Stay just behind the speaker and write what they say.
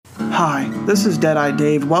Hi, this is Deadeye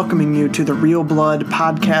Dave welcoming you to the Real Blood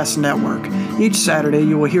Podcast Network. Each Saturday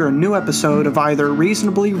you will hear a new episode of either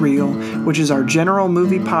Reasonably Real, which is our general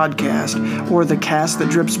movie podcast, or The Cast That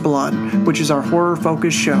Drips Blood, which is our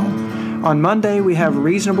horror-focused show. On Monday, we have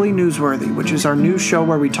Reasonably Newsworthy, which is our news show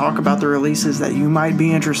where we talk about the releases that you might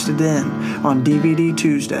be interested in on DVD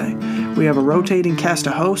Tuesday. We have a rotating cast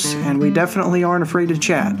of hosts, and we definitely aren't afraid to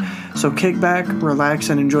chat. So kick back, relax,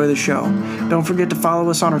 and enjoy the show. Don't forget to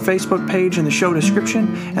follow us on our Facebook page in the show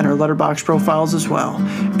description and our Letterboxd profiles as well.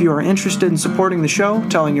 If you are interested in supporting the show,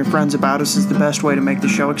 telling your friends about us is the best way to make the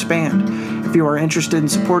show expand. If you are interested in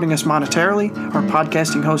supporting us monetarily, our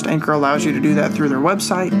podcasting host Anchor allows you to do that through their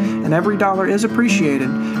website, and every dollar is appreciated,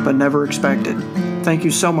 but never expected. Thank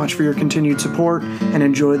you so much for your continued support, and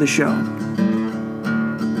enjoy the show.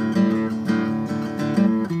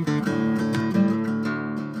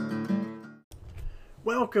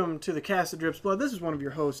 Welcome to the Cast That Drips Blood. This is one of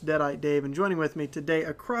your hosts, Deadeye Dave, and joining with me today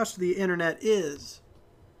across the internet is...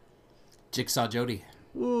 Jigsaw Jody.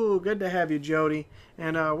 Ooh, good to have you, Jody.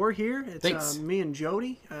 And we're here. Thanks. It's me and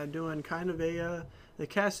Jody doing kind of the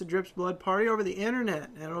Cast That Drips Blood party over the internet,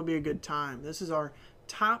 and it'll be a good time. This is our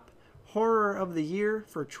top horror of the year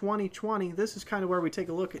for 2020. This is kind of where we take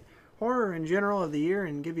a look at horror in general of the year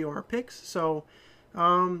and give you our picks. So a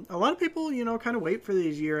lot of people, kind of wait for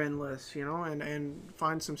these year-end lists, and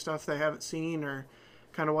find some stuff they haven't seen or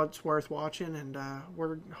kind of what's worth watching, and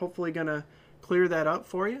we're hopefully going to clear that up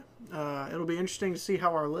for you. It'll be interesting to see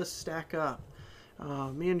how our lists stack up.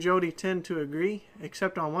 Me and Jody tend to agree,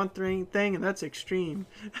 except on one thing, and that's extreme.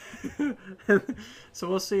 So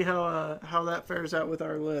we'll see how that fares out with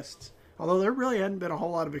our lists. Although there really hadn't been a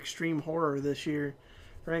whole lot of extreme horror this year,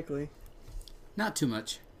 frankly. Not too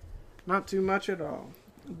much. Not too much at all.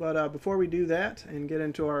 But before we do that and get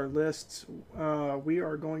into our lists, we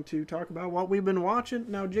are going to talk about what we've been watching.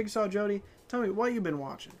 Now, Jigsaw Jody, tell me what you've been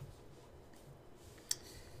watching.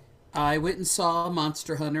 I went and saw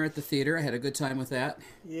Monster Hunter at the theater. I had a good time with that.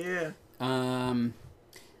 Yeah.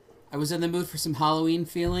 I was in the mood for some Halloween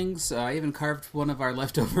feelings. I even carved one of our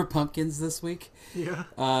leftover pumpkins this week. Yeah.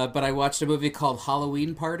 But I watched a movie called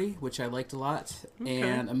Halloween Party, which I liked a lot, Okay.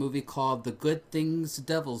 and a movie called The Good Things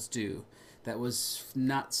Devils Do. That was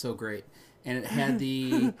not so great. And it had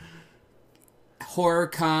the horror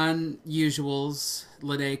con usuals,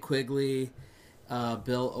 Linnea Quigley,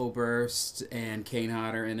 Bill Oberst, and Kane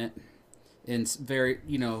Hodder in it. In very,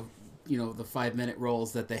 the 5-minute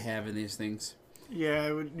roles that they have in these things. Yeah,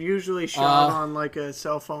 it would usually shot on like a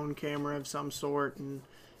cell phone camera of some sort, and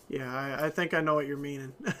yeah, I think I know what you're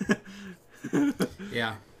meaning.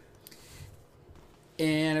 Yeah.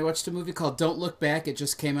 And I watched a movie called Don't Look Back. It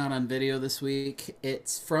just came out on video this week.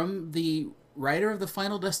 It's from the writer of the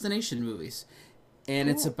Final Destination movies, and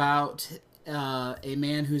Cool. It's about a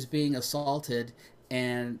man who's being assaulted,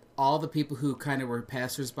 and all the people who kind of were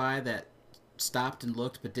passersby that stopped and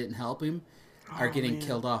looked but didn't help him are getting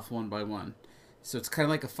killed off one by one. So it's kind of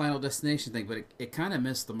like a Final Destination thing, but it kind of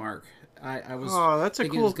missed the mark. I was that's a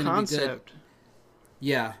thinking it cool was gonna be good. concept.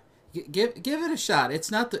 Yeah, give it a shot. It's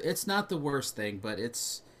not the worst thing, but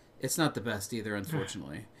it's not the best either,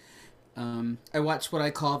 unfortunately. I watched what I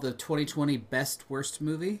call the 2020 best worst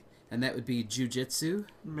movie, and that would be Jiu-Jitsu.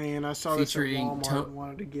 Man, I saw this at Featuring Walmart and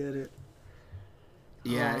wanted to get it.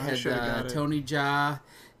 Yeah, I it should've got had it. Tony Jaa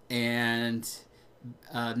and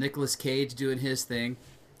Nicolas Cage doing his thing.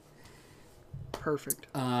 Perfect.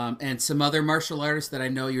 And some other martial artists that I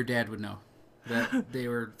know your dad would know. That they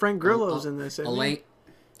were Frank Grillo's in this, isn't he? Elaine.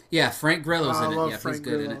 Yeah, Frank Grillo's I in it. love Yeah, Frank he's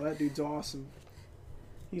good in Grillo. it. That dude's awesome.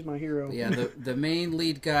 He's my hero. But yeah, the main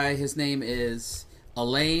lead guy, his name is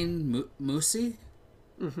Alain Moussi.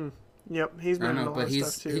 Mm-hmm. Yep, he's been in a lot of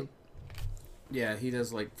stuff too. He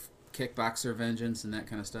does like Kickboxer Vengeance and that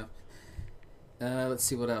kind of stuff. Let's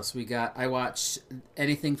see what else we got. I watched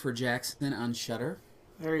Anything for Jackson on Shudder.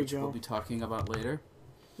 There you which go. we'll be talking about later.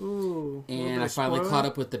 Ooh. And I finally caught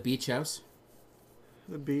up with The Beach House.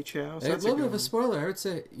 The Beach House. A That's little a bit good of a one. spoiler, I would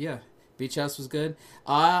say. Yeah, Beach House was good.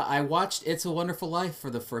 I watched It's a Wonderful Life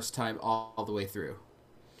for the first time all the way through.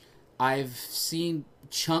 I've seen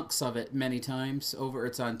chunks of it many times over.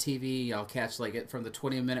 It's on TV. I'll catch like it from the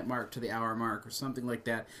 20-minute mark to the hour mark or something like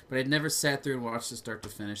that. But I'd never sat through and watched it start to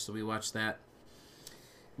finish, so we watched that.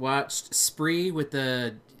 Watched Spree with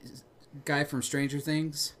the guy from Stranger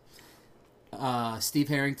Things, Steve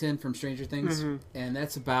Harrington from Stranger Things, and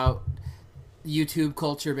that's about YouTube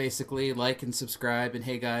culture, basically, like and subscribe and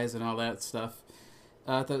hey guys and all that stuff.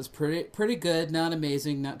 I thought it was pretty good, not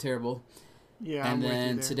amazing, not terrible. Yeah, and I'm with you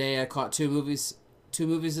then there. today I caught two movies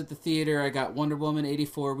at the theater. I got Wonder Woman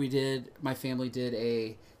 84. My family did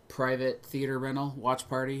a private theater rental watch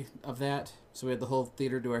party of that, so we had the whole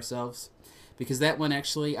theater to ourselves. Because that one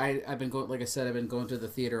actually, I've been going, like I said, I've been going to the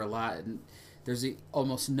theater a lot, and there's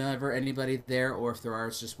almost never anybody there, or if there are,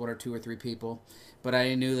 it's just 1 or 2 or 3 people. But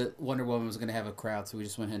I knew that Wonder Woman was going to have a crowd, so we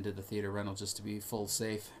just went into the theater rental just to be full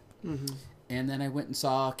safe. Mm-hmm. And then I went and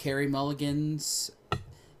saw Carey Mulligan's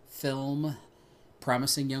film,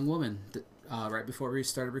 Promising Young Woman, right before we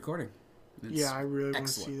started recording. Yeah, I really want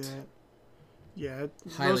to see that. Yeah,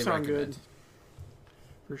 highly those sound recommend. good.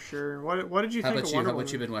 For sure. What did you think of Wonder Woman? How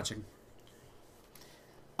about you been watching?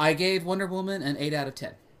 I gave Wonder Woman an 8 out of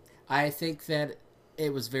 10. I think that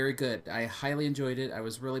it was very good. I highly enjoyed it. I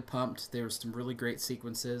was really pumped. There were some really great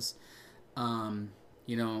sequences.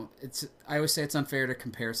 You know, I always say it's unfair to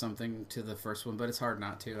compare something to the first one, but it's hard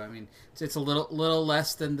not to. I mean, it's a little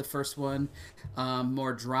less than the first one,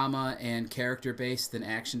 more drama and character based than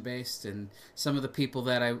action based. And some of the people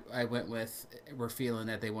that I went with were feeling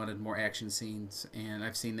that they wanted more action scenes, and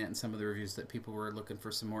I've seen that in some of the reviews that people were looking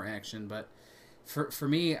for some more action. But for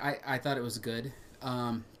me, I thought it was good,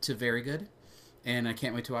 to very good, and I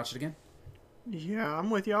can't wait to watch it again. Yeah,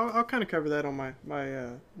 I'm with you. I'll kind of cover that on my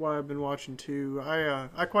what I've been watching too.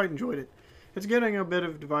 I quite enjoyed it. It's getting a bit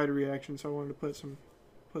of divided reaction, so I wanted to put some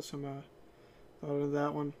thought into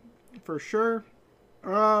that one for sure.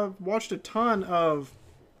 Watched a ton of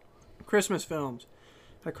Christmas films.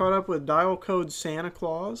 I caught up with Dial Code Santa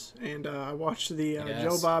Claus, and I watched the Yes.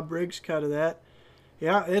 Joe Bob Briggs cut of that.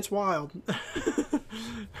 Yeah, it's wild.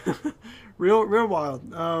 real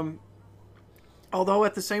wild. Although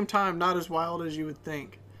at the same time, not as wild as you would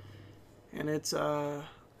think, and it's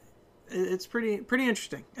pretty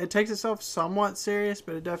interesting. It takes itself somewhat serious,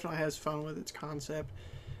 but it definitely has fun with its concept.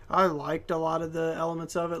 I liked a lot of the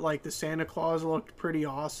elements of it, like the Santa Claus looked pretty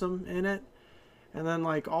awesome in it, and then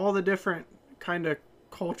like all the different kind of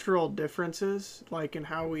cultural differences, like in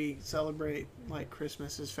how we celebrate like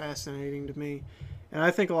Christmas, is fascinating to me, and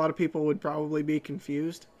I think a lot of people would probably be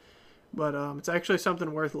confused. But it's actually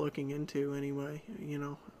something worth looking into anyway, you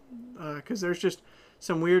know, because there's just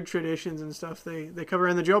some weird traditions and stuff they cover.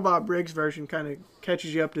 And the Joe Bob Briggs version kind of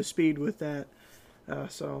catches you up to speed with that.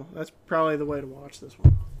 So that's probably the way to watch this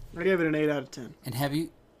one. I gave it an 8 out of 10. And have you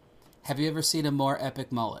ever seen a more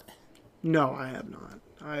epic mullet? No, I have not.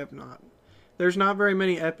 I have not. There's not very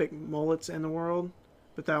many epic mullets in the world,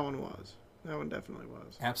 but that one was. That one definitely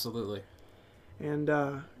was. Absolutely. And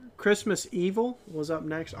Christmas Evil was up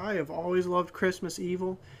next. I have always loved Christmas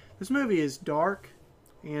Evil. This movie is dark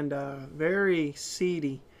and very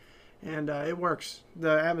seedy, and it works.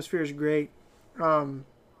 The atmosphere is great.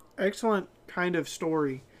 Excellent kind of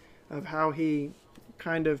story of how he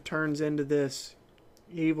kind of turns into this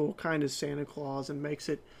evil kind of Santa Claus and makes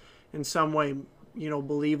it in some way, you know,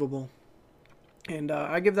 believable. And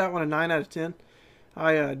I give that one a 9 out of 10.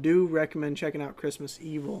 I do recommend checking out Christmas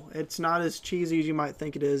Evil. It's not as cheesy as you might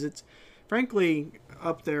think it is. It's frankly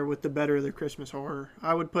up there with the better of the Christmas horror.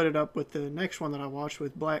 I would put it up with the next one that I watched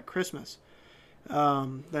with Black Christmas.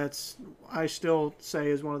 That's, I still say,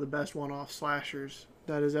 is one of the best one-off slashers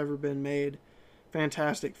that has ever been made.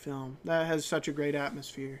 Fantastic film. That has such a great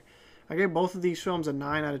atmosphere. I gave both of these films a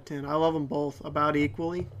 9 out of 10. I love them both about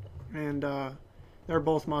equally, and they're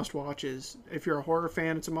both must-watches. If you're a horror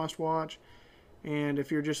fan, it's a must-watch. And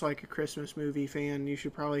if you're just like a Christmas movie fan, you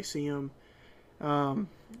should probably see them,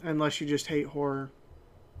 unless you just hate horror.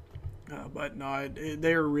 But no,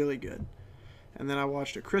 they're really good. And then I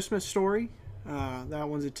watched A Christmas Story. That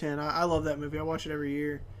one's a 10. I love that movie. I watch it every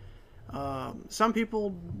year. Some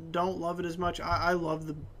people don't love it as much. I love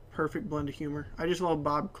the perfect blend of humor. I just love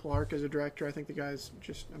Bob Clark as a director. I think the guy's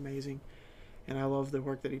just amazing. And I love the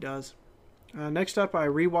work that he does. Next up, I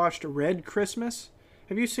rewatched Red Christmas.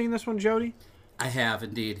 Have you seen this one, Jody? I have,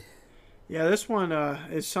 indeed. Yeah, this one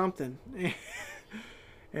is something.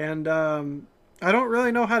 And I don't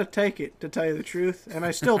really know how to take it, to tell you the truth. And I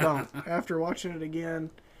still don't. After watching it again,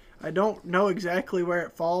 I don't know exactly where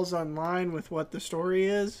it falls on line with what the story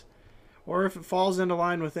is, or if it falls into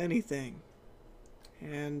line with anything.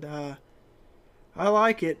 And I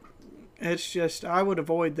like it. It's just, I would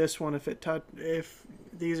avoid this one if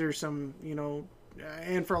these are some, you know,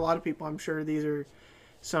 and for a lot of people, I'm sure these are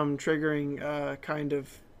some triggering kind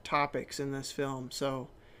of topics in this film. So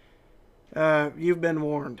you've been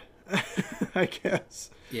warned, I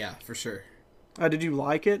guess. Yeah, for sure. Did you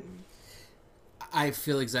like it? I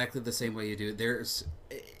feel exactly the same way you do.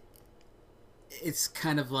 It's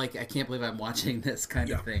kind of like, I can't believe I'm watching this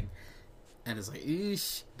kind of thing. And it's like,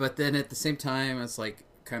 eesh. But then at the same time, it's like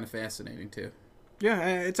kind of fascinating too.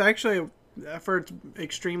 Yeah, it's actually, for its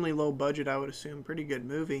extremely low budget, I would assume, pretty good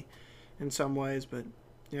movie in some ways. But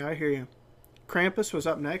yeah, I hear you. Krampus was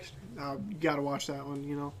up next. You got to watch that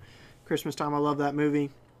one. Christmas time. I love that movie.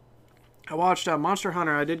 I watched Monster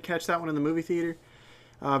Hunter. I did catch that one in the movie theater.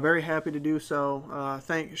 Very happy to do so.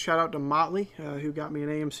 Shout out to Motley, who got me an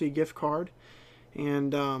AMC gift card,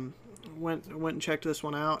 and went and checked this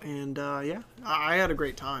one out. And yeah, I had a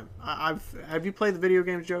great time. Have you played the video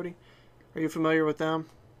games, Jody? Are you familiar with them?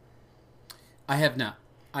 I have not.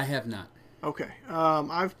 Okay.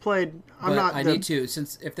 I've played. I need to,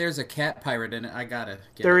 since if there's a cat pirate in it, I gotta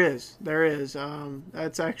get There it. is.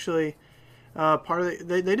 That's actually part of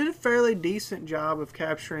the. They did a fairly decent job of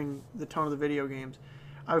capturing the tone of the video games.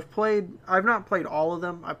 I've not played all of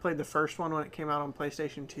them. I played the first one when it came out on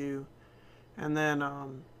PlayStation 2, and then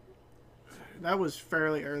that was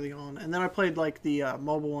fairly early on. And then I played like the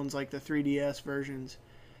mobile ones, like the 3DS versions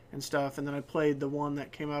and stuff. And then I played the one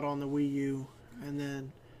that came out on the Wii U, and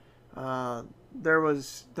then. There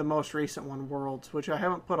was the most recent one, Worlds, which I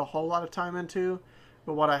haven't put a whole lot of time into,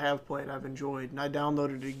 but what I have played, I've enjoyed, and I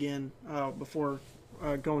downloaded it again before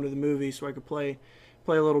going to the movie so I could play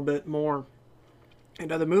a little bit more. And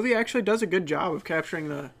the movie actually does a good job of capturing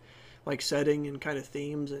the setting and kind of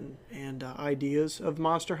themes and ideas of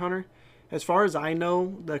Monster Hunter. As far as I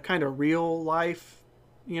know, the kind of real life,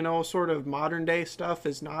 sort of modern day stuff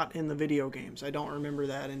is not in the video games. I don't remember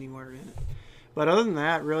that anywhere in it. But other than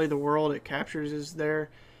that, really the world it captures is there,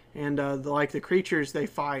 and the creatures they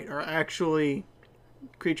fight are actually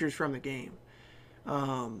creatures from the game.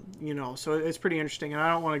 So it's pretty interesting, and I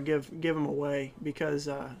don't want to give them away because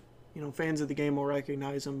fans of the game will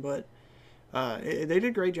recognize them. But they did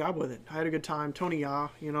a great job with it. I had a good time. Tony Ya,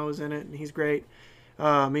 is in it, and he's great.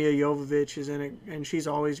 Mia Jovovich is in it, and she's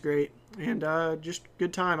always great. And just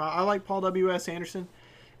good time. I like Paul W.S. Anderson.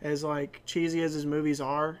 As cheesy as his movies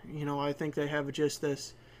are, I think they have just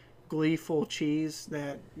this gleeful cheese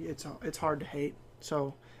that it's hard to hate.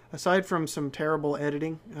 So aside from some terrible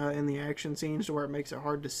editing in the action scenes to where it makes it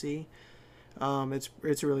hard to see,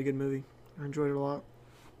 it's a really good movie. I enjoyed it a lot.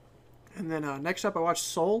 And then next up, I watched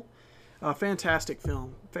Soul. Fantastic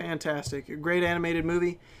film, fantastic, a great animated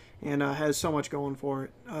movie, and has so much going for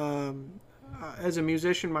it. As a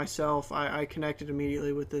musician myself, I connected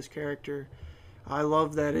immediately with this character. I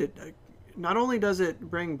love that it not only does it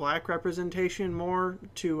bring black representation more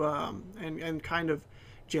to and kind of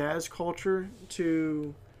jazz culture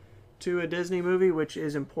to a Disney movie, which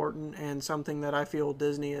is important and something that I feel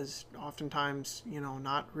Disney has oftentimes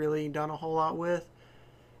not really done a whole lot with.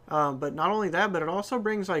 But not only that, but it also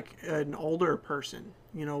brings an older person,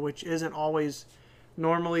 which isn't always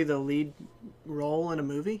normally the lead role in a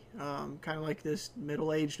movie. Kind of like this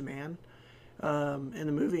middle-aged man. In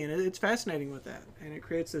the movie, and it's fascinating with that, and it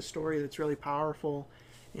creates this story that's really powerful.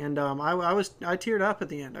 And I teared up at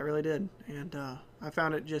the end. I really did, and I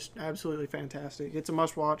found it just absolutely fantastic. It's a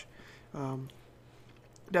must watch.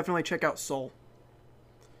 Definitely check out Soul.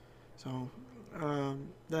 So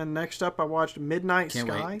then next up, I watched Midnight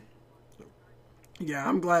Sky. Yeah,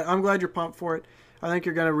 I'm glad you're pumped for it. I think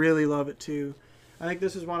you're gonna really love it too. I think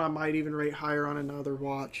this is one I might even rate higher on another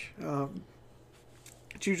watch.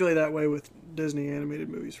 It's usually that way with Disney animated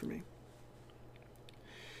movies for me.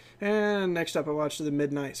 And next up, I watched The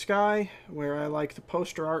Midnight Sky, where I like the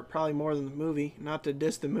poster art probably more than the movie. Not to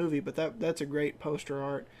diss the movie, but that's a great poster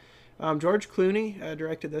art. George Clooney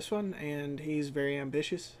directed this one, and he's very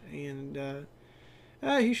ambitious, and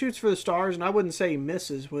he shoots for the stars, and I wouldn't say he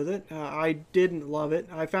misses with it. I didn't love it.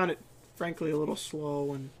 I found it, frankly, a little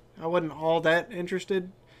slow, and I wasn't all that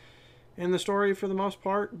interested in the story for the most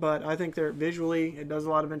part, but I think visually it does a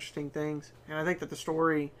lot of interesting things, and I think that the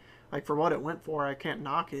story, for what it went for, I can't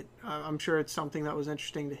knock it. I'm sure it's something that was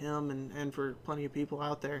interesting to him and for plenty of people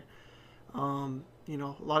out there. A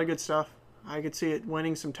lot of good stuff. I could see it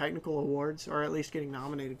winning some technical awards, or at least getting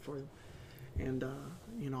nominated for them. And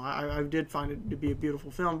I did find it to be a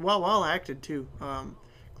beautiful film, well acted too.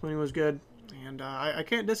 Clooney was good, and I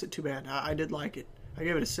can't diss it too bad. I did like it. I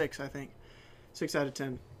gave it a 6, I think, 6 out of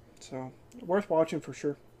 10. So, worth watching for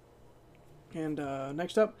sure. And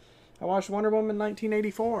next up, I watched Wonder Woman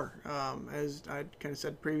 1984. As I kind of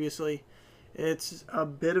said previously, it's a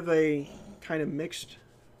bit of a kind of mixed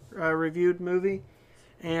reviewed movie.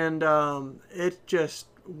 And it just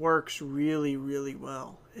works really, really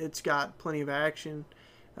well. It's got plenty of action.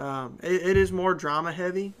 It is more drama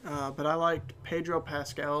heavy, but I liked Pedro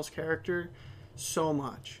Pascal's character so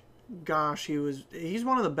much. Gosh, he's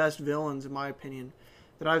one of the best villains, in my opinion,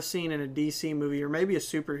 that I've seen in a DC movie or maybe a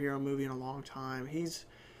superhero movie in a long time.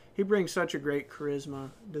 He brings such a great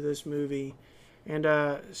charisma to this movie, and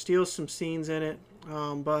steals some scenes in it.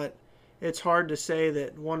 But it's hard to say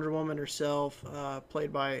that Wonder Woman herself,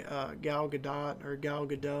 played by Gal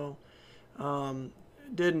Gadot,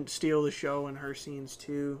 didn't steal the show in her scenes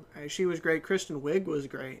too. She was great. Kristen Wiig was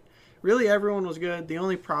great. Really, everyone was good. The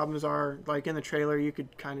only problems are, like in the trailer, you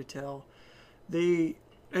could kind of tell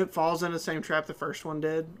it falls into the same trap the first one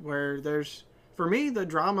did, where for me, the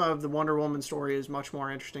drama of the Wonder Woman story is much more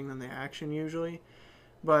interesting than the action usually.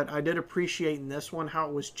 But I did appreciate in this one how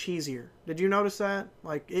it was cheesier. Did you notice that?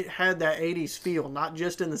 Like, it had that 80s feel, not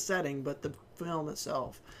just in the setting, but the film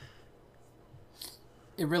itself.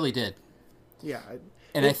 It really did. Yeah.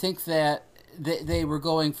 I think that they were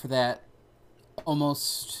going for that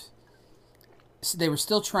almost... They were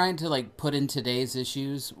still trying to, like, put in today's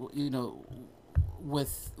issues,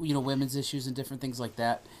 with, women's issues and different things like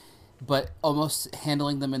that, but almost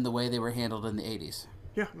handling them in the way they were handled in the 80s.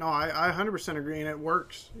 Yeah, no, I 100% agree, and it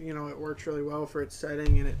works. It works really well for its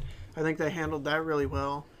setting, and I think they handled that really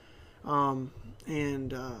well. I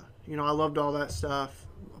loved all that stuff.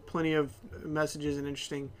 Plenty of messages and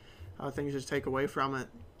interesting things to take away from it.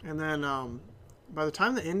 And then by the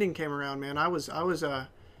time the ending came around, man, I was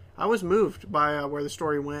moved by where the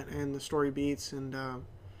story went and the story beats, and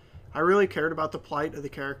I really cared about the plight of the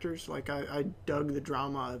characters. Like, I dug the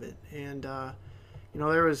drama of it, and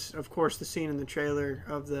there was, of course, the scene in the trailer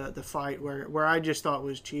of the fight where I just thought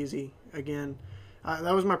was cheesy. Again,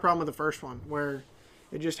 that was my problem with the first one, where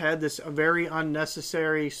it just had a very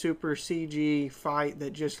unnecessary super CG fight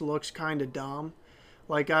that just looks kind of dumb,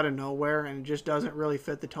 like out of nowhere, and it just doesn't really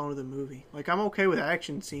fit the tone of the movie. Like, I'm okay with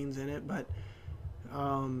action scenes in it, but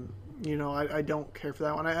I don't care for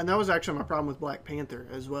that one. And that was actually my problem with Black Panther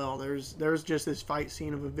as well. There's just this fight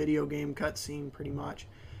scene of a video game cutscene, pretty much.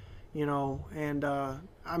 All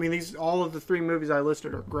of the 3 movies I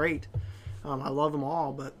listed are great. I love them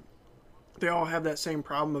all, but they all have that same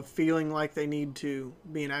problem of feeling like they need to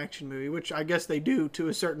be an action movie, which I guess they do to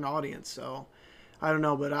a certain audience. So I don't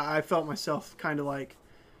know, but I felt myself kind of like,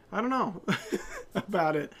 I don't know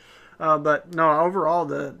about it. But no, overall,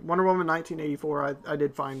 the Wonder Woman 1984, I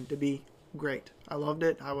did find to be great. I loved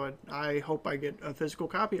it. I hope I get a physical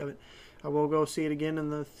copy of it. I will go see it again in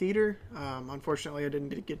the theater. Unfortunately, I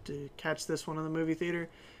didn't get to catch this one in the movie theater.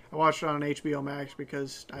 I watched it on HBO Max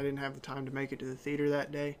because I didn't have the time to make it to the theater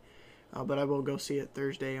that day. But I will go see it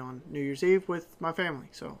Thursday on New Year's Eve with my family.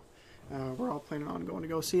 So we're all planning on going to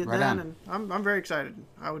go see it right then, on. and I'm very excited.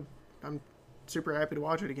 I'm super happy to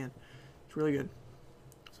watch it again. It's really good.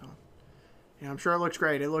 So yeah, I'm sure it looks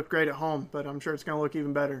great. It looked great at home, but I'm sure it's going to look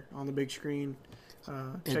even better on the big screen.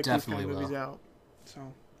 It definitely will. Movies out.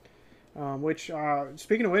 So.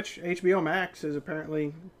 Speaking of which, HBO Max is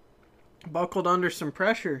apparently buckled under some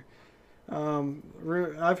pressure.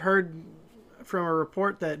 I've heard from a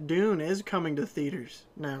report that Dune is coming to theaters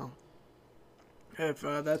now. If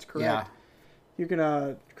that's correct. Yeah. You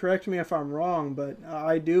can correct me if I'm wrong, but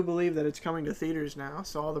I do believe that it's coming to theaters now.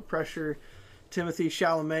 So all the pressure Timothée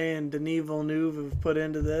Chalamet and Denis Villeneuve have put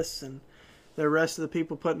into this, and the rest of the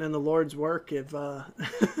people putting in the Lord's work have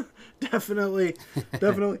definitely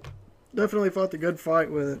fought the good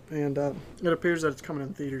fight with it, and it appears that it's coming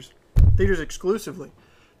in theaters exclusively,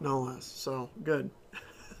 no less. So good.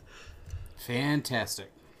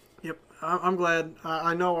 Fantastic. Yep, I'm glad.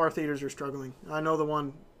 I know our theaters are struggling. I know the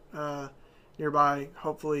one nearby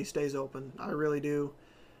hopefully stays open. I really do,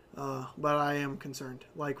 but I am concerned.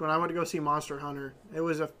 Like when I went to go see Monster Hunter, it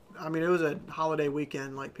was a holiday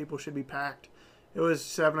weekend. Like people should be packed. It was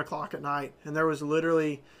 7:00 at night, and there was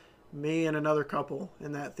literally me and another couple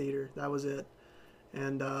in that theater. That was it.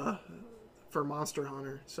 And for Monster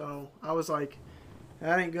Hunter. So I was like,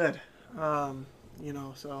 that ain't good.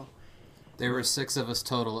 So. There were 6 of us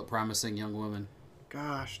total at Promising Young Woman.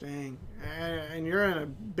 Gosh dang. And you're in a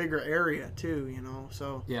bigger area too,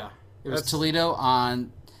 so. Yeah. It was Toledo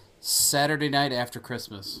on Saturday night after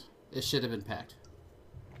Christmas. It should have been packed.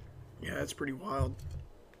 Yeah, that's pretty wild.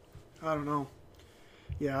 I don't know.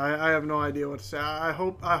 Yeah, I have no idea what to say. I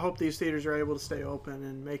hope these theaters are able to stay open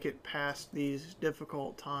and make it past these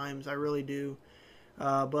difficult times. I really do.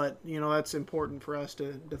 But that's important for us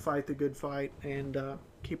to fight the good fight and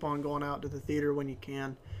keep on going out to the theater when you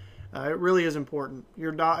can. It really is important.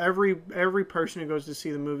 Every person who goes to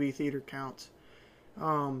see the movie theater counts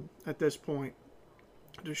at this point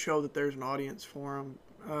to show that there's an audience for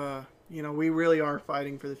them. We really are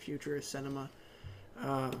fighting for the future of cinema.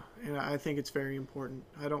 And I think it's very important.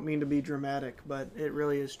 I don't mean to be dramatic, but it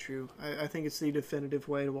really is true. I think it's the definitive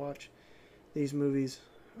way to watch these movies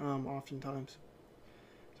oftentimes.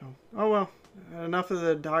 So, oh well, enough of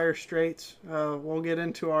the dire straits. We'll get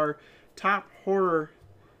into our top horror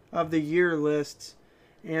of the year lists.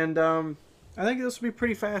 And I think this will be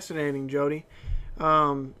pretty fascinating, Jody.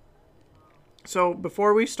 So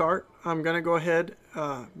before we start, I'm going to go ahead.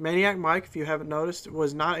 Maniac Mike, if you haven't noticed,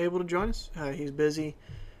 was not able to join us. He's busy.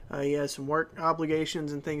 He has some work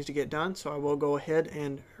obligations and things to get done, so I will go ahead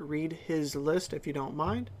and read his list if you don't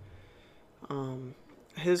mind.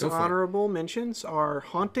 His honorable mentions are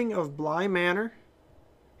Haunting of Bly Manor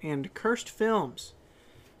and Cursed Films.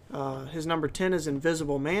 His number 10 is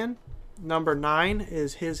Invisible Man. Number 9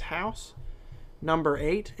 is His House. Number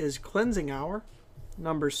 8 is Cleansing Hour.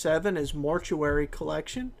 Number 7 is Mortuary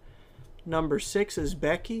Collection. Number 6 is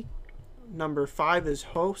Becky. Number 5 is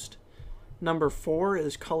Host. Number 4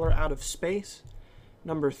 is Color Out of Space.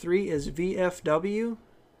 Number 3 is VFW.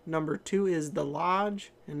 Number 2 is The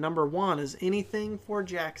Lodge. And number 1 is Anything for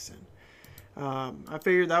Jackson. I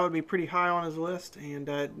figured that would be pretty high on his list,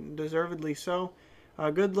 and deservedly so.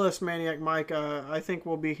 Good list, Maniac Mike. I think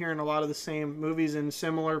we'll be hearing a lot of the same movies in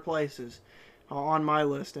similar places. On my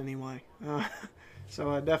list, anyway.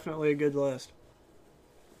 So definitely a good list.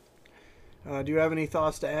 Do you have any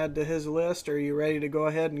thoughts to add to his list, or are you ready to go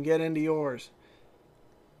ahead and get into yours?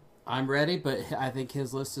 I'm ready, but I think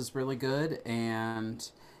his list is really good, and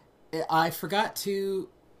I forgot to...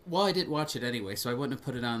 Well, I didn't watch it anyway, so I wouldn't have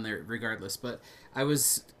put it on there regardless, but I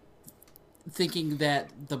was thinking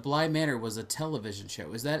that The Bly Manor was a television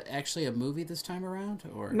show. Is that actually a movie this time around?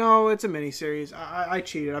 Or No, it's a miniseries. I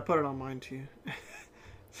cheated. I put it on mine, too.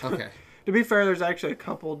 Okay. To be fair, there's actually a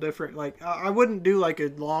couple different, I wouldn't do like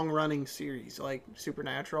a long-running series like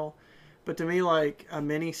Supernatural, but to me, like a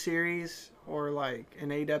mini-series or like an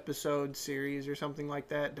 8-episode series or something like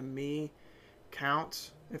that, to me,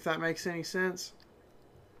 counts, if that makes any sense.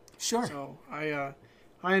 Sure. So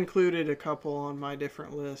I included a couple on my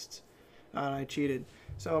different lists, and I cheated.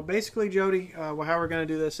 So basically, Jody, how we're going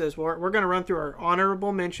to do this is we're going to run through our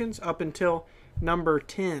honorable mentions up until number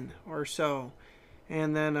 10 or so.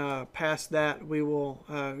 And then past that, we will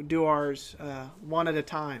do ours one at a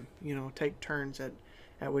time. Take turns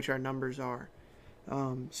at which our numbers are.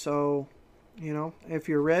 So, if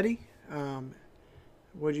you're ready,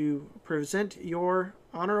 would you present your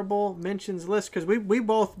honorable mentions list? Because we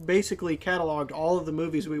both basically cataloged all of the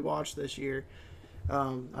movies we watched this year.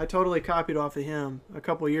 I totally copied off of him a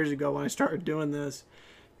couple of years ago when I started doing this,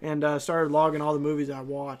 and started logging all the movies I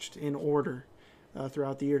watched in order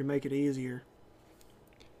throughout the year to make it easier.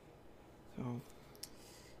 So.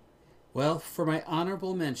 Well, for my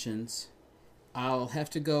honorable mentions, I'll have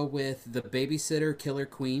to go with The Babysitter Killer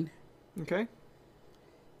Queen. Okay.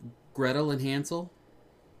 Gretel and Hansel.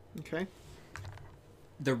 Okay.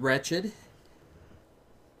 The Wretched.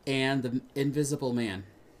 And The Invisible Man.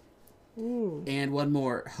 Ooh. And one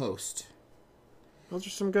more, Host. Those are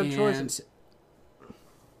some good choices.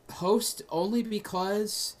 Host only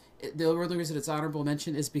because the only reason it's honorable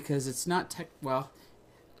mention is because it's not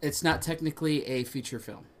it's not technically a feature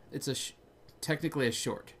film. It's technically a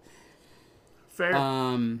short. Fair.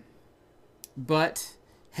 But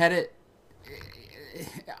had it,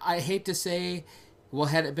 I hate to say,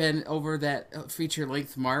 had it been over that feature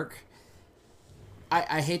length mark,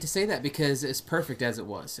 I hate to say that because it's perfect as it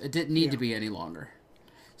was. It didn't need to be any longer.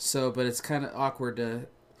 So, but it's kind of awkward to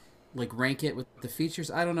rank it with the features.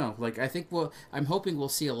 I don't know. I'm hoping we'll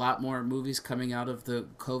see a lot more movies coming out of the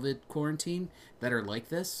COVID quarantine that are like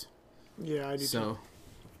this. Yeah, I do. So,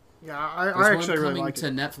 yeah, I actually really like it.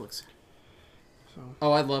 Coming to Netflix. So.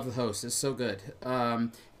 Oh, I love The Host. It's so good.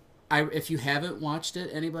 If you haven't watched it,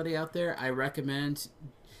 anybody out there, I recommend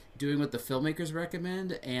doing what the filmmakers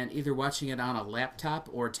recommend and either watching it on a laptop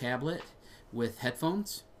or tablet with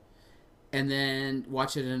headphones, and then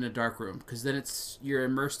watch it in a dark room, because then you're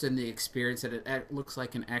immersed in the experience, and it looks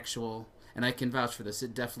like an actual, and I can vouch for this,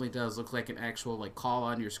 it definitely does look like an actual call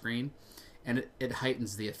on your screen, and it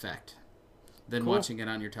heightens the effect than watching it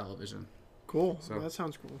on your television. Cool. So that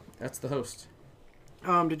sounds cool. That's The Host.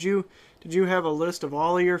 Did you have a list of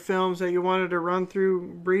all of your films that you wanted to run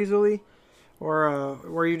through breezily, or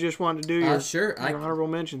were you just wanting to do your honorable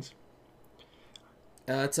mentions?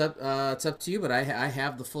 It's up to you, but I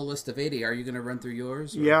have the full list of 80. Are you going to run through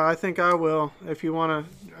yours? Or? Yeah, I think I will. If you want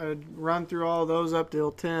to run through all those up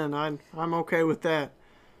till 10, I'm okay with that.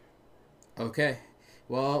 Okay.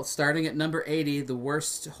 Well, starting at number 80, the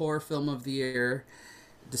worst horror film of the year.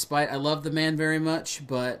 Despite I love the man very much,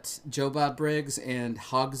 but Joe Bob Briggs and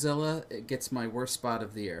Hogzilla, it gets my worst spot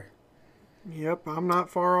of the year. Yep, I'm not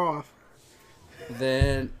far off.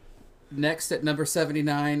 Then next at number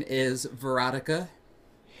 79 is Veronica.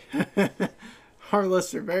 Our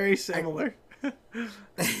lists are very similar.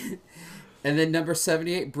 And then number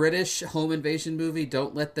 78, British home invasion movie,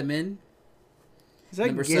 Don't Let Them In. Is that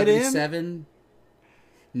number Get 77. In?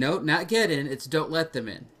 No, not Get In. It's Don't Let Them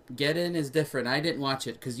In. Get In is different. I didn't watch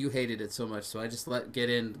it because you hated it so much, so I just let Get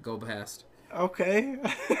In go past. Okay.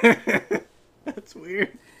 That's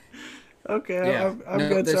weird. Okay, Yeah. I'm No,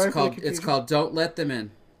 good. this Sorry for the called confusion. it's called Don't Let Them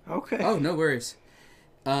In. Okay. Oh, no worries.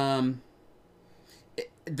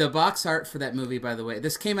 The box art for that movie, by the way,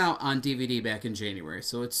 this came out on DVD back in January,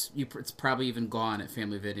 so it's probably even gone at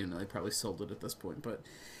Family Video. And they probably sold it at this point, but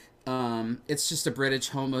it's just a British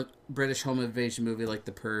home invasion movie like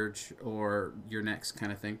The Purge or Your Next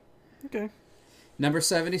kind of thing. Okay. Number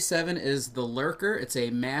 77 is The Lurker. It's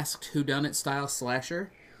a masked whodunit style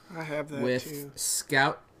slasher I have that with too.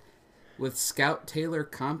 Scout Taylor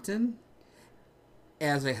Compton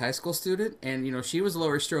as a high school student, and she was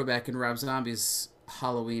Laurie Strode back in Rob Zombie's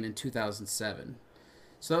Halloween in 2007.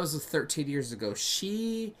 So that was 13 years ago.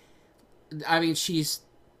 She's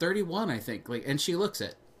 31, I think, and she looks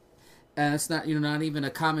it. And it's not, not even a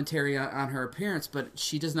commentary on her appearance, but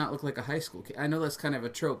she does not look like a high school kid. I know that's kind of a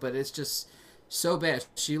trope, but it's just so bad.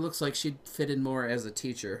 She looks like she'd fit in more as a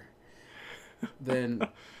teacher than,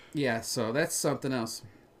 yeah. So that's something else.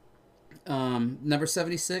 Number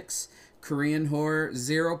 76, Korean horror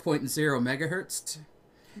 0.0 megahertz.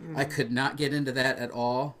 I could not get into that at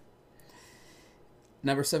all.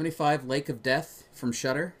 Number 75, Lake of Death from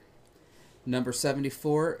Shudder. Number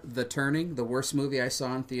 74, The Turning, the worst movie I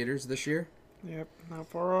saw in theaters this year. Yep, not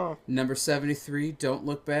far off. Number 73, Don't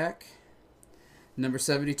Look Back. Number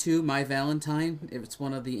 72, My Valentine. It's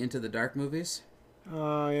one of the Into the Dark movies.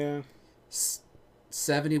 Oh, yeah.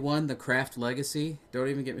 71, The Craft Legacy. Don't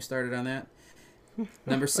even get me started on that.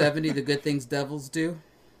 Number 70, The Good Things Devils Do.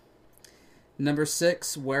 Number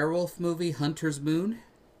 6, werewolf movie, Hunter's Moon.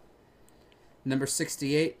 Number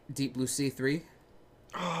 68, Deep Blue Sea 3.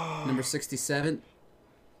 Number 67,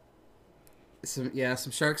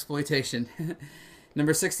 some shark exploitation.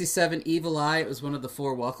 Number 67, Evil Eye. It was one of the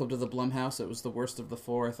 4. Welcome to the Blumhouse. It was the worst of the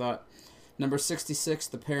 4, I thought. Number 66,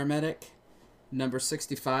 The Paramedic. Number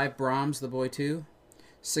 65, Brahms, The Boy 2.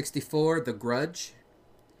 64, The Grudge.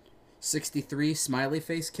 63, Smiley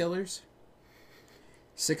Face Killers.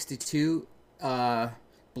 62,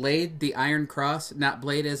 Blade, The Iron Cross. Not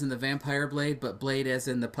Blade as in the vampire Blade, but Blade as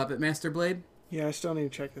in the Puppet Master Blade. Yeah, I still need to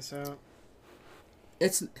check this out.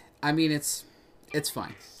 It's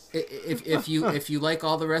fine. If you like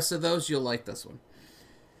all the rest of those, you'll like this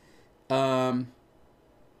one.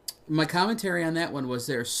 My commentary on that one was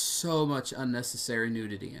there's so much unnecessary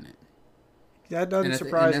nudity in it. That doesn't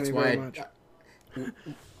surprise me very much.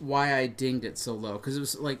 Why I dinged it so low, because it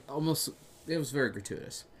was it was very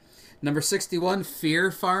gratuitous. Number 61,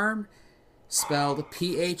 Fear Farm, spelled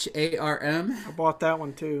Pharm. I bought that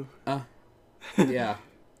one too. Yeah.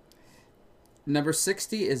 Number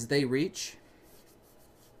 60 is They Reach.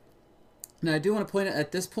 Now I do want to point out,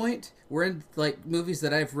 at this point, we're in movies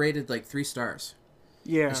that I've rated 3 stars.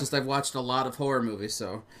 Yeah. It's just I've watched a lot of horror movies,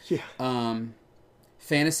 so. Yeah.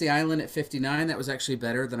 Fantasy Island at 59, that was actually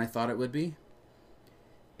better than I thought it would be.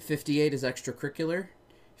 58 is Extracurricular.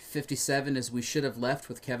 57 is We Should Have Left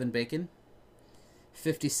with Kevin Bacon.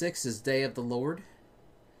 56 is Day of the Lord.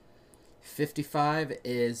 55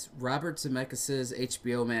 is Robert Zemeckis'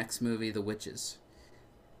 HBO Max movie, The Witches.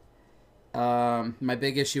 My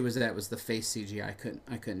big issue was the face CGI.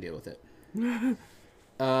 I couldn't deal with it.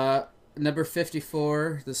 Number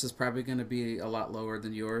 54, this is probably going to be a lot lower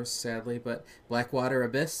than yours, sadly, but Blackwater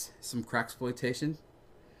Abyss, some cracksploitation.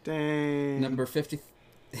 Dang. Number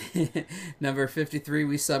 53,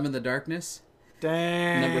 We Summon the Darkness.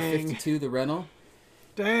 Dang. Number 52, The Rental.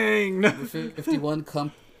 Dang. Number 51,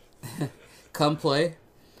 Come Play.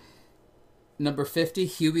 Number 50,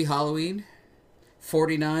 Hubie Halloween.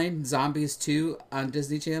 49, Zombies 2 on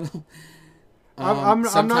Disney Channel. I'm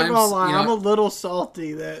not gonna lie, I'm a little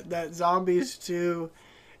salty that Zombies 2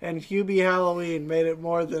 and Hubie Halloween made it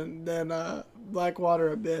more than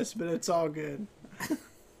Blackwater Abyss, but it's all good.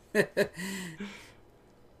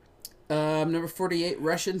 Number 48,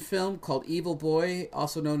 Russian film called Evil Boy,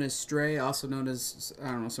 also known as Stray, also known as, I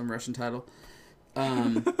don't know, some Russian title.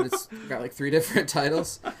 It's got 3 different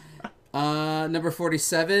titles. Number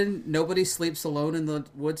 47, Nobody Sleeps Alone in the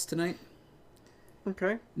Woods Tonight.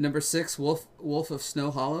 Okay. Number 6, Wolf of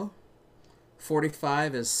Snow Hollow.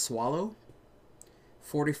 45 is Swallow.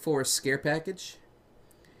 44 is Scare Package.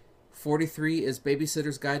 43 is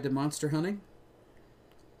Babysitter's Guide to Monster Hunting.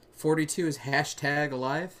 42 is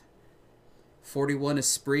 #Alive. 41 is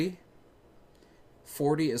Spree.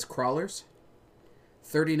 40 is Crawlers.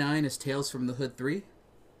 39 is Tales from the Hood 3.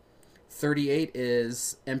 38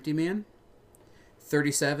 is Empty Man.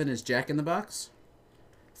 37 is Jack in the Box.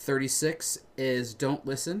 36 is Don't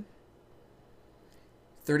Listen.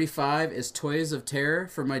 35 is Toys of Terror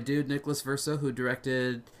from my dude Nicholas Verso, who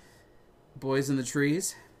directed Boys in the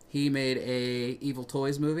Trees. He made a Evil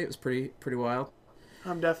Toys movie. It was pretty wild.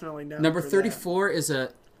 I'm definitely down. Number for 34 is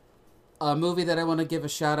a movie that I want to give a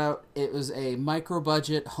shout out. It was a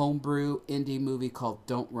micro-budget homebrew indie movie called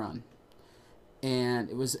Don't Run. And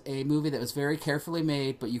it was a movie that was very carefully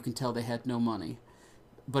made, but you can tell they had no money.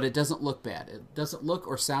 But it doesn't look bad. It doesn't look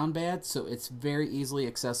or sound bad, so it's very easily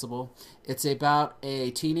accessible. It's about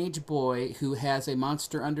a teenage boy who has a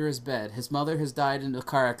monster under his bed. His mother has died in a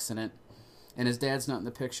car accident, and his dad's not in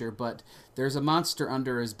the picture, but there's a monster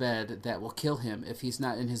under his bed that will kill him if he's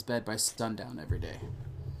not in his bed by sundown every day.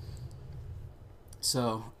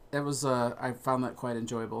 So that was I found that quite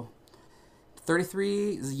enjoyable.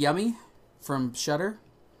 33 is Yummy from Shudder.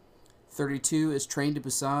 32 is Train to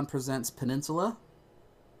Busan presents Peninsula.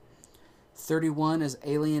 31 is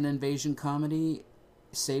Alien Invasion comedy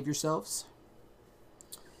Save Yourselves.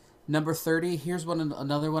 Number 30, here's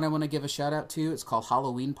another one I want to give a shout out to. It's called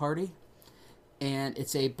Halloween Party. And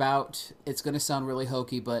it's going to sound really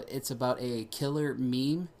hokey, but it's about a killer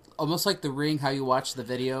meme. Almost like The Ring, how you watch the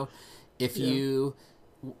video. If you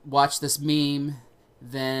watch this meme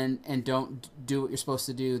and don't do what you're supposed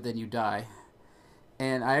to do, then you die.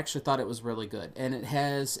 And I actually thought it was really good. And it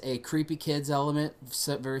has a creepy kids element,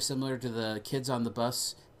 very similar to the kids on the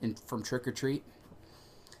bus from Trick or Treat.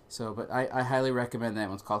 So, but I highly recommend that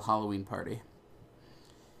one. It's called Halloween Party.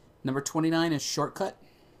 Number 29 is Shortcut.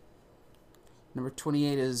 Number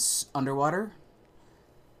 28 is Underwater.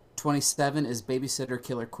 27 is Babysitter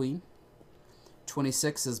Killer Queen.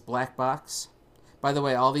 26 is Black Box. By the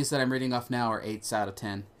way, all these that I'm reading off now are 8s out of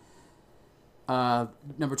 10.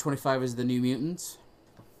 Number 25 is The New Mutants.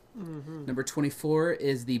 Mm-hmm. Number 24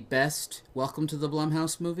 is the best Welcome to the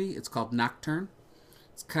Blumhouse movie. It's called Nocturne.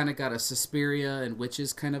 It's kind of got a Suspiria and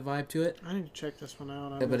witches kind of vibe to it. I need to check this one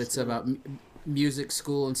out. But it's about music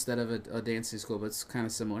school instead of a dancing school, but it's kind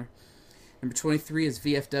of similar. Number 23 is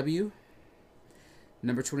VFW.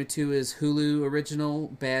 Number 22 is Hulu original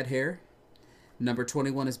Bad Hair. Number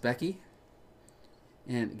 21 is Becky.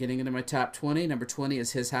 And getting into my top 20, number 20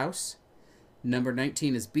 is His House. Number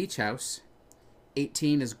 19 is Beach House.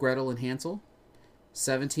 18 is Gretel and Hansel.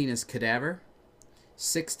 17 is Cadaver.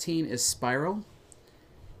 16 is Spiral.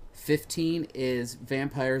 15 is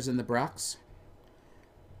Vampires in the Bronx.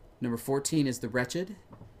 Number 14 is The Wretched.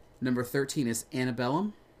 Number 13 is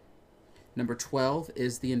Antebellum. Number 12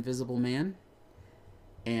 is The Invisible Man.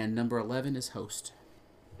 And number 11 is Host.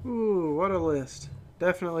 Ooh, what a list.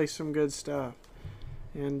 Definitely some good stuff.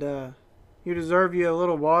 And you deserve you a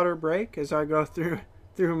little water break as I go through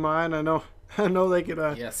mine. I know they could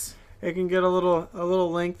yes. It can get a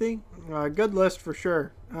little lengthy. Good list for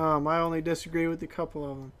sure. I only disagree with a couple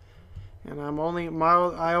of them. And I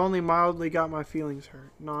only mildly got my feelings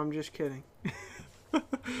hurt. No, I'm just kidding.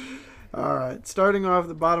 All right, starting off at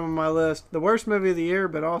the bottom of my list, the worst movie of the year,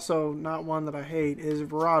 but also not one that I hate, is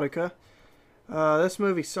Veronica. This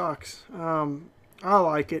movie sucks. I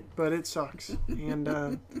like it, but it sucks.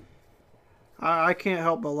 And I can't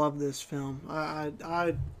help but love this film.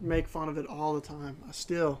 I make fun of it all the time. I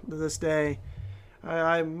still, to this day,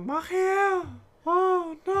 my hair!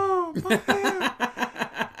 Oh, no, my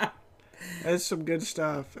hair! It's some good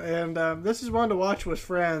stuff. And this is one to watch with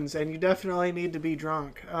friends, and you definitely need to be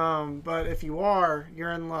drunk. But if you are,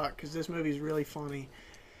 you're in luck, because this movie is really funny.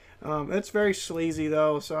 It's very sleazy,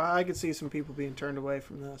 though, so I could see some people being turned away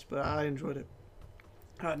from this, but I enjoyed it.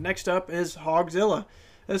 Next up is Hogzilla.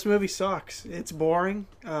 This movie sucks. It's boring.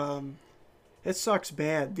 It sucks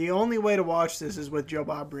bad. The only way to watch this is with Joe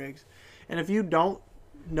Bob Briggs. And if you don't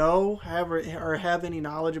have any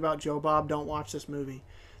knowledge about Joe Bob, don't watch this movie.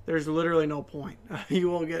 There's literally no point. You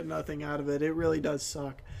will get nothing out of it. It really does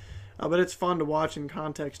suck. But it's fun to watch in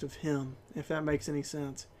context of him, if that makes any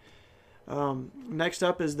sense. Next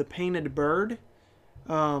up is The Painted Bird.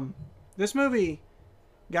 This movie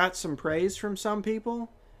got some praise from some people,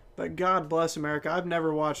 but God bless America. I've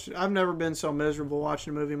never been so miserable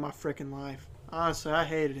watching a movie in my freaking life. Honestly, I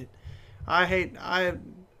hated it.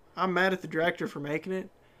 I'm mad at the director for making it.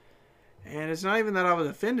 And it's not even that I was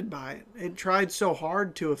offended by it. It tried so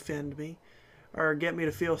hard to offend me or get me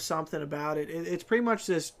to feel something about it. It's pretty much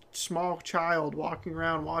this small child walking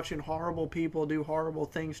around watching horrible people do horrible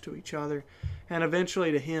things to each other and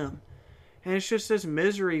eventually to him. And it's just this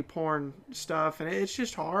misery porn stuff, and it's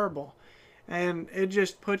just horrible. And it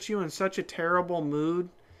just puts you in such a terrible mood.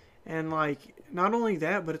 And, like, not only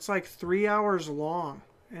that, but it's like 3 hours long.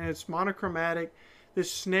 And it's monochromatic.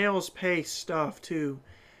 This snail's pace stuff, too.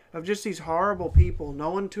 Of just these horrible people. No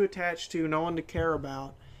one to attach to, no one to care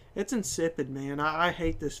about. It's insipid, man. I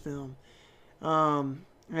hate this film.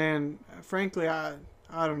 And frankly, I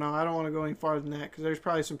don't know. I don't want to go any farther than that because there's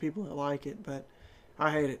probably some people that like it, but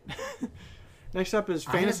I hate it. Next up is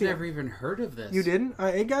Fantasy. I have never even heard of this. You didn't?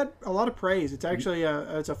 It got a lot of praise. It's actually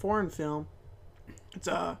it's a foreign film. It's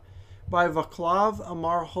by Vaclav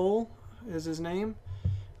Amarhol is his name.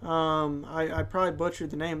 I probably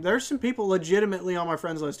butchered the name. There's some people legitimately on my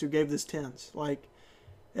friends list who gave this 10s. Like,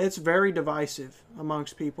 it's very divisive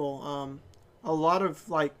amongst people. A lot of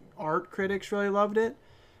like art critics really loved it.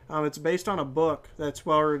 It's based on a book that's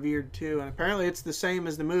well revered too, and apparently it's the same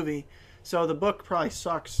as the movie. So the book probably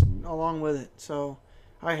sucks along with it. So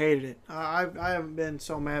I hated it. I haven't been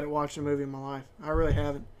so mad at watching a movie in my life. I really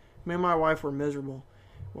haven't. Me and my wife were miserable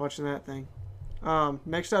watching that thing.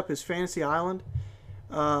 Next up is Fantasy Island.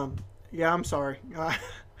 Yeah, I'm sorry.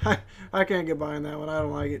 I can't get behind that one. I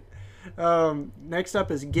don't like it. Next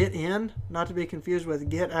up is Get In, not to be confused with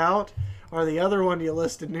Get Out, or the other one you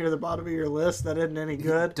listed near the bottom of your list that isn't any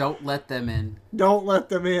good. Don't Let Them In. Don't Let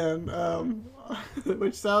Them In,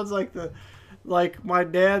 which sounds like my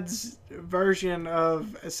dad's version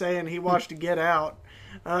of saying he watched Get Out.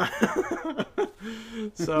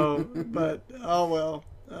 So, but oh well.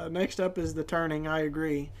 Next up is The Turning. I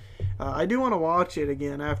agree. I do want to watch it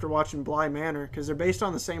again after watching Bly Manor because they're based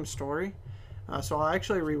on the same story. So I'll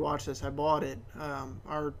actually rewatch this. I bought it.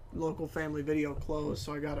 Our local family video closed,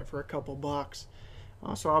 so I got it for a couple bucks.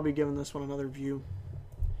 So I'll be giving this one another view.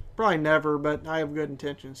 Probably never, but I have good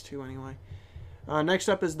intentions to anyway. Next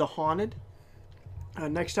up is The Haunted.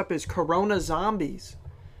 Next up is Corona Zombies.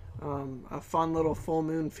 A fun little full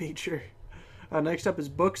moon feature. Next up is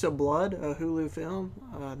Books of Blood, a Hulu film.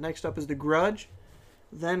 Next up is The Grudge.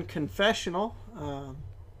 Then Confessional.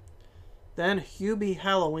 Then Hubie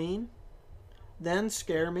Halloween. Then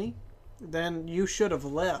Scare Me. Then You Should Have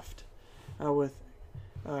Left with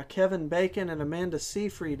Kevin Bacon and Amanda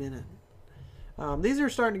Seyfried in it. These are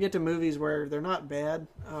starting to get to movies where they're not bad.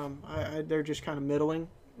 They're just kind of middling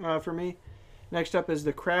for me. Next up is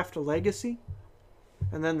The Craft Legacy.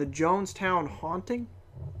 And then The Jonestown Haunting.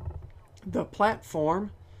 The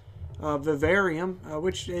Platform. Vivarium,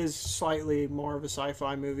 which is slightly more of a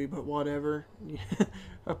sci-fi movie, but whatever.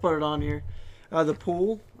 I put it on here. The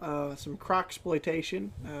Pool. Some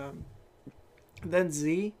Croc-exploitation. Then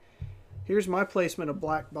Z. Here's my placement of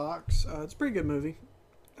Black Box. It's a pretty good movie.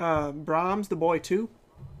 Brahms, The Boy 2.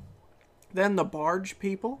 Then The Barge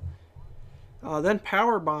People. Then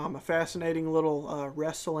Powerbomb, a fascinating little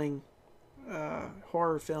wrestling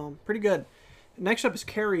horror film. Pretty good. Next up is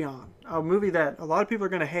Carry On, a movie that a lot of people are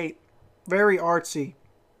going to hate. Very artsy.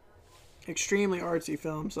 Extremely artsy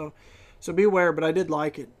film, so beware, but I did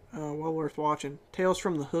like it. Well worth watching. Tales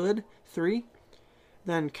from the Hood 3.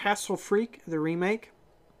 Then Castle Freak, the remake.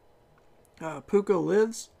 Pucco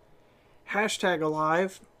Lives. Hashtag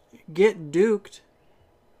Alive. Get Duked.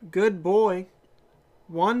 Good Boy.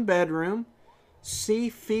 One Bedroom. Sea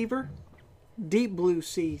Fever. Deep Blue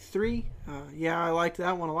Sea 3. Yeah, I liked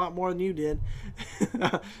that one a lot more than you did.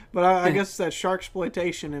 But I guess it's that shark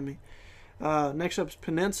exploitation in me. Next up is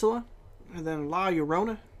Peninsula. And then La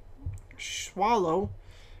Llorona. Swallow.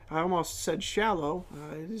 I almost said Shallow.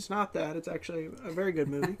 It's not that. It's actually a very good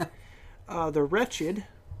movie. The Wretched.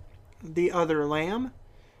 The Other Lamb.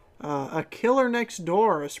 A Killer Next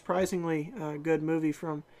Door. A surprisingly good movie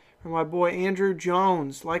from my boy Andrew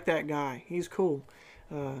Jones. Like that guy. He's cool.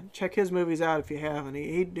 Check his movies out if you haven't.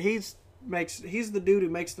 He's the dude who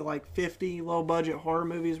makes the like 50 low budget horror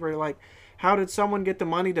movies where you're like, how did someone get the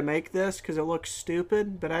money to make this? Because it looks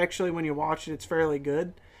stupid, but actually when you watch it, it's fairly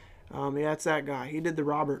good. Yeah, it's that guy. He did the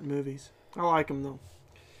Robert movies. I like him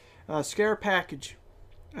though. Scare Package,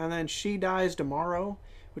 and then She Dies Tomorrow,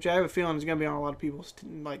 which I have a feeling is going to be on a lot of people's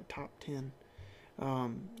like top 10.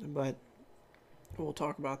 But we'll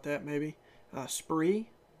talk about that maybe. Spree.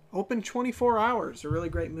 Open 24 Hours, a really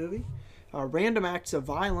great movie. Random Acts of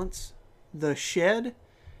Violence. The Shed.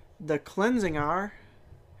 The Cleansing Hour.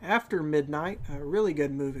 After Midnight, a really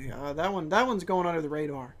good movie. That one's going under the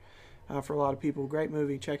radar for a lot of people. Great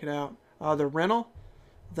movie, check it out. The Rental.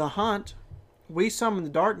 The Hunt. We Summon the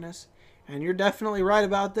Darkness. And you're definitely right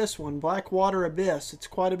about this one. Blackwater Abyss. It's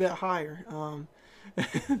quite a bit higher.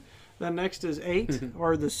 Then next is 8,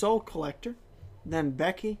 or The Soul Collector. Then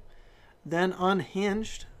Becky. Then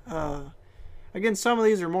Unhinged. Again, some of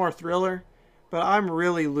these are more thriller, but I'm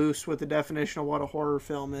really loose with the definition of what a horror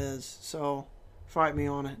film is, so fight me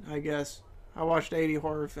on it, I guess. I watched 80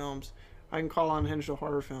 horror films. I can call Unhinged a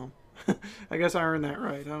horror film. I guess I earned that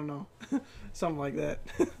right. I don't know. Something like that.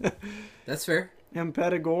 That's fair.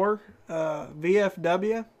 Empedagore,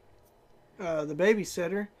 VFW, The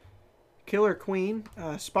Babysitter, Killer Queen,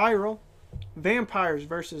 Spiral, Vampires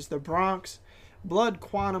versus the Bronx, Blood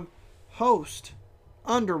Quantum, Host,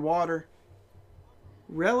 Underwater,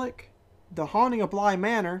 Relic, The Haunting of Bly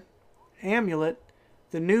Manor, Amulet,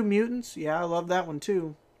 The New Mutants, yeah, I love that one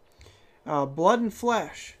too. Blood and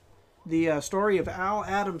Flesh, the story of Al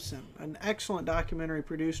Adamson, an excellent documentary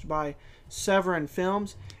produced by Severin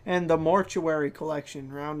Films, and The Mortuary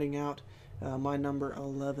Collection, rounding out my number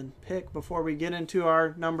 11 pick before we get into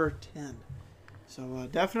our number 10. So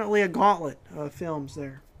definitely a gauntlet of films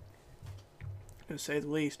there, to say the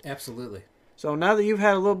least. Absolutely. So now that you've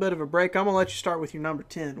had a little bit of a break, I'm going to let you start with your number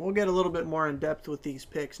 10. We'll get a little bit more in depth with these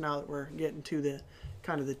picks now that we're getting to the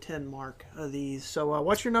kind of the 10 mark of these. So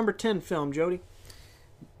what's your number 10 film, Jody?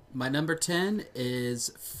 My number 10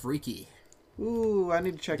 is Freaky. Ooh, I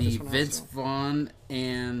need to check this one out. The Vince Vaughn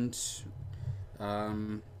and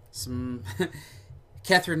some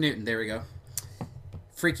Catherine Newton. There we go.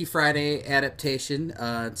 Freaky Friday adaptation.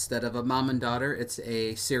 Instead of a mom and daughter, it's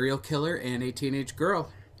a serial killer and a teenage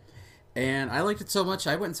girl. And I liked it so much,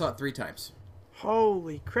 I went and saw it 3 times.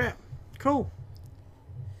 Holy crap. Cool.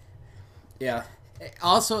 Yeah.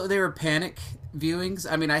 Also, they were panic viewings.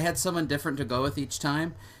 I mean, I had someone different to go with each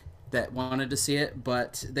time that wanted to see it,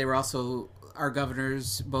 but they were also, our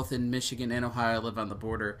governors, both in Michigan and Ohio, live on the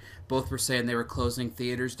border. Both were saying they were closing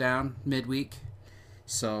theaters down midweek.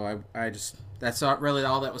 So I just, that's not really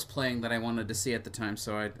all that was playing that I wanted to see at the time.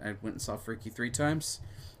 So I went and saw Freaky 3 times.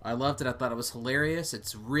 I loved it. I thought it was hilarious.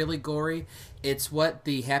 It's really gory. It's what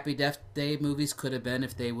the Happy Death Day movies could have been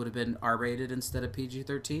if they would have been R-rated instead of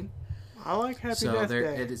PG-13. I like Happy Death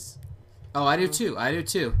Day. It is. Oh, I do too. I do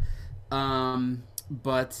too.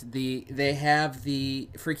 But they have the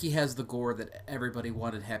Freaky has the gore that everybody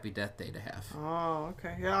wanted Happy Death Day to have. Oh,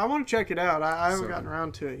 okay. Yeah, I want to check it out. I haven't gotten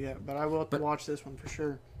around to it yet, but I will watch this one for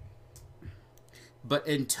sure. But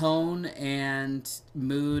in tone and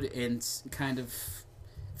mood and kind of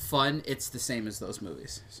fun, it's the same as those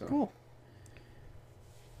movies. So cool.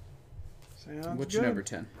 Sounds What's good. your number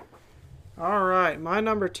 10? All right, my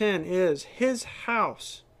number 10 is His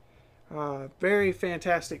House. Very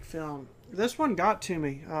fantastic film. This one got to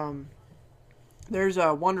me. There's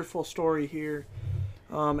a wonderful story here,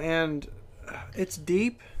 and it's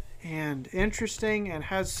deep and interesting and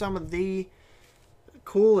has some of the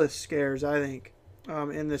coolest scares, I think,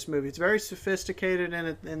 in this movie. It's very sophisticated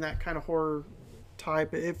in that kind of horror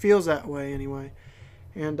type. It feels that way anyway.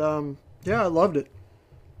 And yeah, I loved it.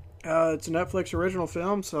 It's a Netflix original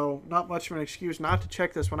film, so not much of an excuse not to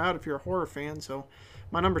check this one out if you're a horror fan. So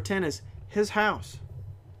my number 10 is His House.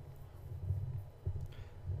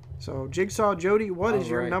 So Jigsaw, Jody, what is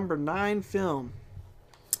your number 9 film?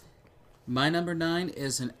 My number 9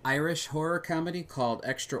 is an Irish horror comedy called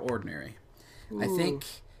Extraordinary. Ooh. I think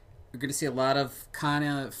you're going to see a lot of kind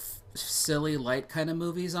of silly, light kind of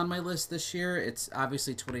movies on my list this year. It's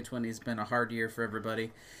obviously 2020 has been a hard year for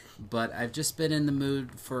everybody, but I've just been in the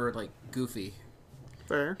mood for like goofy.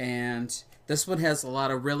 Fair. And this one has a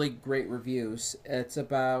lot of really great reviews. It's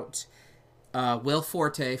about Will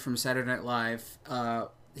Forte from Saturday Night Live.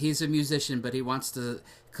 He's a musician, but he wants to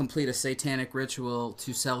complete a satanic ritual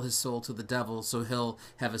to sell his soul to the devil so he'll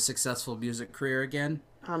have a successful music career again.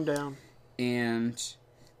 I'm down. And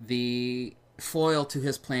the foil to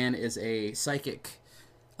his plan is a psychic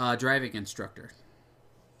driving instructor.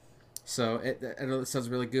 So I know it sounds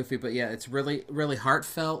really goofy, but yeah, it's really, really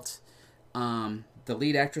heartfelt. The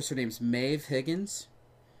lead actress, her name's Maeve Higgins.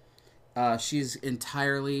 She's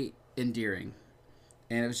entirely endearing.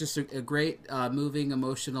 And it was just a great, moving,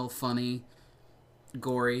 emotional, funny,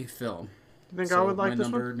 gory film. You think I would like this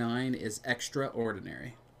one? My number 9 is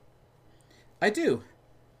Extraordinary. I do.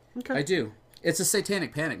 Okay. I do. It's a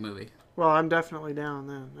satanic panic movie. Well, I'm definitely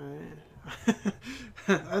down then.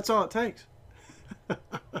 That's all it takes.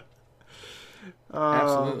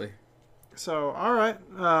 Absolutely. So, all right.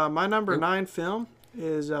 My number 9 film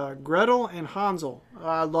is Gretel and Hansel.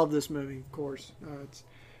 I love this movie, of course. It's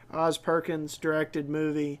Oz Perkins directed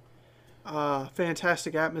movie.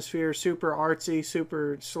 Fantastic atmosphere, super artsy,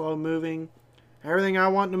 super slow moving. Everything I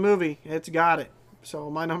want in a movie, it's got it. So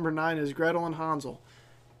my number 9 is Gretel and Hansel.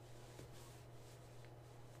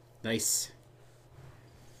 Nice.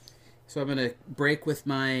 So I'm going to break with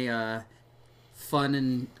my fun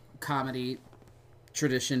and comedy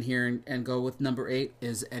tradition here and go with number 8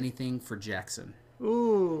 is Anything for Jackson.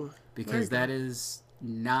 Ooh. Because that is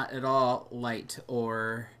not at all light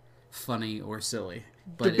or funny or silly.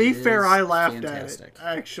 But to be fair, I laughed at it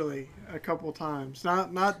actually a couple times. Not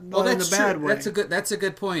in a bad way. That's a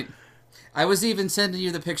good point. I was even sending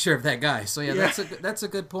you the picture of that guy. So yeah. that's a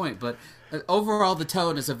good point. But overall, the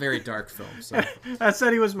tone is a very dark film. So I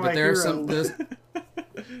said he was my hero.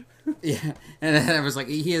 Yeah, and I was like,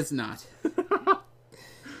 he is not.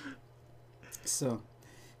 So,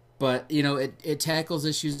 but it tackles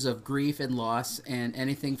issues of grief and loss and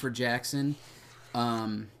anything for Jackson.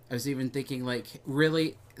 I was even thinking,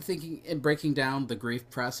 really thinking and breaking down the grief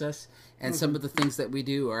process, and some of the things that we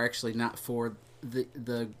do are actually not for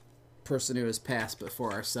the person who has passed, but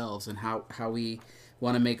for ourselves, and how we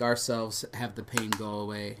want to make ourselves have the pain go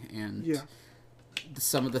away, and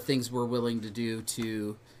some of the things we're willing to do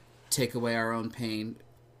to take away our own pain,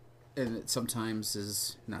 and it sometimes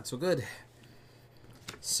is not so good.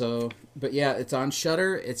 So, but yeah, it's on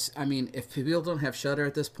Shudder. If people don't have Shudder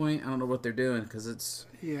at this point, I don't know what they're doing, because it's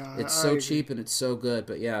so cheap and it's so good.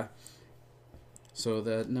 But yeah, so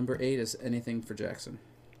the number 8 is Anything for Jackson.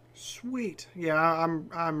 Sweet. Yeah,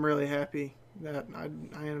 I'm really happy that I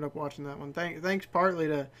ended up watching that one. Thanks partly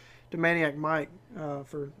to Maniac Mike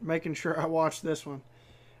for making sure I watched this one.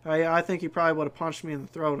 I think he probably would have punched me in the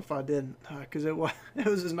throat if I didn't, because it was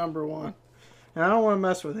his number 1. And I don't want to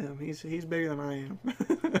mess with him. He's bigger than I am.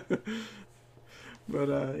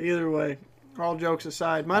 But either way, all jokes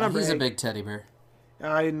aside, my number 8. He's a big teddy bear. He's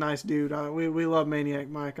a nice dude. We love Maniac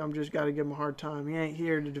Mike. I'm just got to give him a hard time. He ain't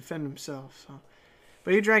here to defend himself. So,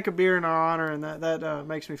 but he drank a beer in our honor, and that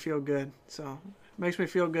makes me feel good. So, makes me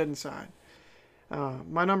feel good inside.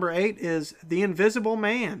 My number 8 is The Invisible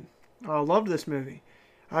Man. I loved this movie.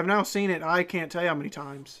 I've now seen it, I can't tell you how many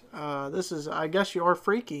times. This is, I guess, you're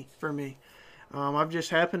freaky for me. I've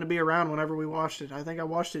just happened to be around whenever we watched it. I think I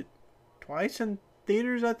watched it twice in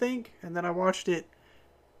theaters, and then I watched it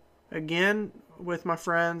again with my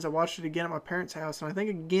friends. I watched it again at my parents' house, and I think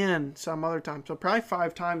again some other time. So probably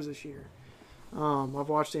 5 times this year. I've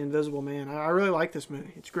watched The Invisible Man. I really like this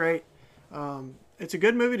movie. It's great. It's a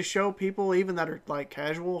good movie to show people even that are like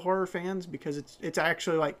casual horror fans, because it's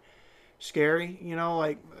actually like scary,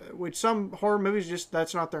 which some horror movies just,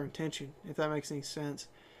 that's not their intention, if that makes any sense.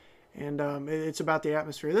 And it's about the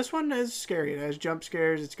atmosphere. This one is scary. It has jump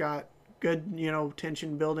scares. It's got good,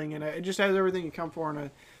 tension building, and it just has everything you come for in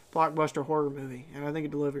a blockbuster horror movie, and I think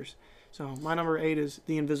it delivers. So my number 8 is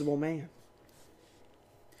The Invisible Man.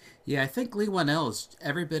 Yeah, I think Leigh Whannell is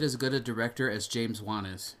every bit as good a director as James Wan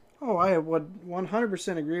is. Oh, I would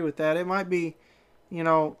 100% agree with that. It might be,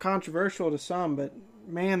 controversial to some, but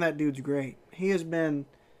man, that dude's great. He has been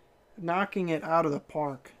knocking it out of the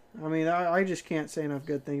park. I just can't say enough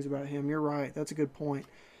good things about him. You're right. That's a good point.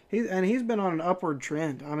 He's been on an upward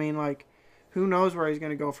trend. Who knows where he's going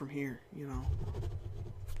to go from here,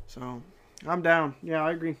 So, I'm down. Yeah,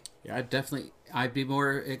 I agree. Yeah, I'd be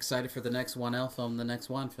more excited for the next Whannell film than the next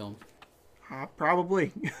Wan film.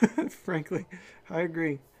 Probably. Frankly, I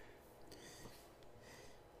agree.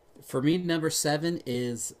 For me, number 7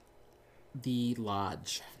 is The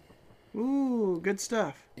Lodge. Ooh, good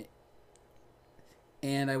stuff.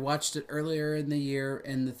 And I watched it earlier in the year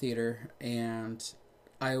in the theater, and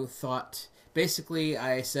I thought, basically,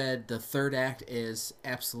 I said the third act is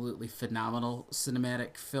absolutely phenomenal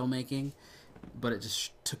cinematic filmmaking, but it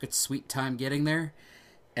just took its sweet time getting there,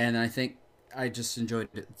 and I think I just enjoyed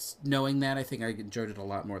it. Knowing that, I think I enjoyed it a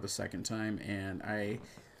lot more the second time, and I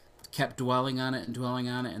kept dwelling on it,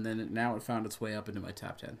 and then now it found its way up into my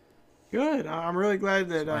top 10. Good. I'm really glad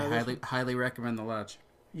that... So I highly recommend The Lodge.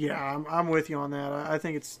 Yeah, I'm with you on that. I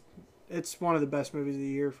think it's one of the best movies of the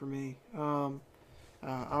year for me.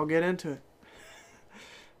 I'll get into it.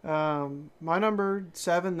 My number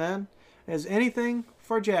 7 then is Anything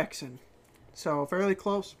for Jackson. So fairly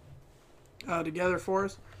close together for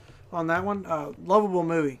us on that one. Lovable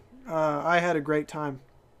movie. I had a great time.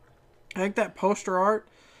 I think that poster art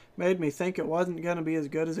made me think it wasn't going to be as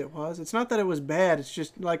good as it was. It's not that it was bad. It's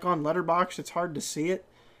just like on Letterboxd, it's hard to see it.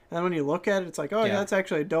 And when you look at it, it's like, oh, yeah, that's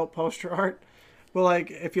actually a dope poster art.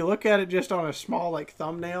 But, if you look at it just on a small,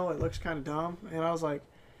 thumbnail, it looks kind of dumb. And I was like,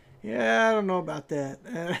 yeah, I don't know about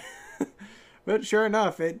that. But sure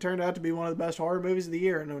enough, it turned out to be one of the best horror movies of the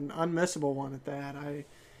year, and an unmissable one at that. I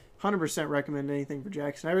 100% recommend Anything for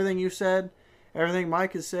Jackson. Everything you said, everything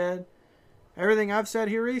Mike has said, everything I've said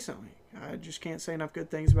here recently. I just can't say enough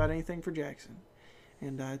good things about Anything for Jackson.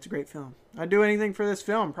 And it's a great film. I'd do anything for this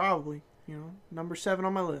film, probably. Number 7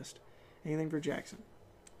 on my list. Anything for Jackson.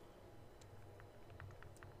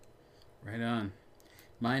 Right on.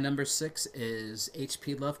 My number 6 is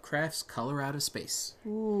H.P. Lovecraft's Color Out of Space.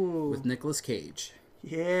 Ooh. With Nicolas Cage.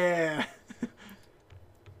 Yeah.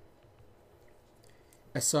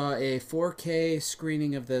 I saw a 4K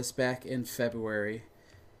screening of this back in February,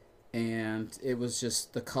 and it was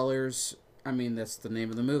just the colors. That's the name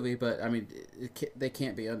of the movie, but they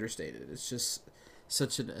can't be understated. It's just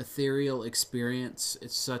such an ethereal experience.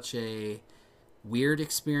 It's such a weird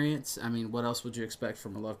experience. What else would you expect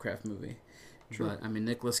from a Lovecraft movie? True. But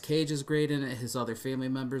Nicolas Cage is great in it. His other family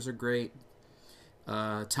members are great.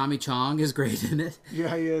 Tommy Chong is great in it.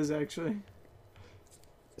 Yeah, he is actually.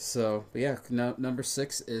 So, but yeah, number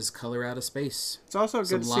 6 is Color Out of Space. It's also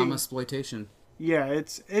good to see. Llama exploitation. Yeah,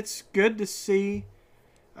 it's good to see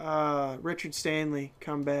Richard Stanley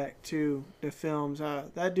come back to the films.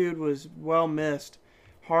 That dude was well missed.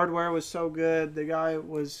 Hardware was so good. The guy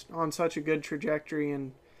was on such a good trajectory,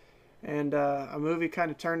 and a movie kind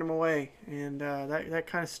of turned him away, and that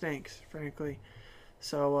kind of stinks, frankly.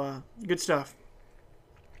 So good stuff.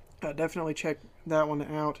 Definitely check that one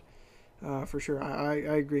out for sure. I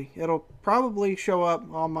agree. It'll probably show up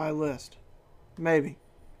on my list, maybe.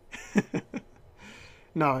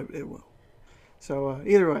 No, it will. So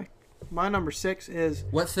either way, my number 6 is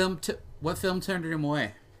what film turned him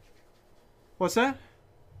away? What's that?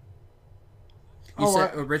 You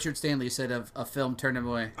said Richard Stanley said a film turned him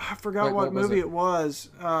away. I forgot what movie it was.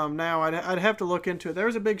 Now I'd have to look into it. There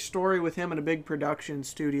was a big story with him in a big production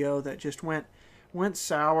studio that just went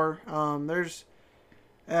sour.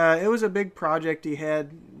 It was a big project he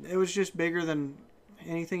had. It was just bigger than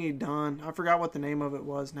anything he'd done. I forgot what the name of it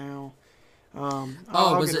was now.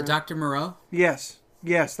 Was it Dr. Moreau? Yes,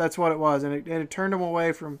 that's what it was, and it turned him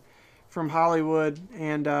away from Hollywood,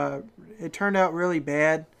 and it turned out really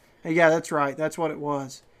bad. And yeah, that's right, that's what it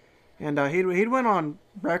was. And he'd went on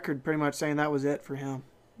record pretty much saying that was it for him.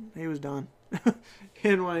 He was done. He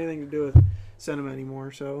didn't want anything to do with cinema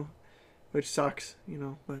anymore, so which sucks,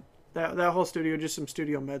 But that whole studio, just some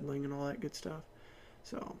studio meddling and all that good stuff.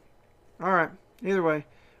 So, all right. Either way,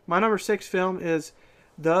 my number 6 film is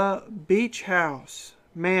The Beach House.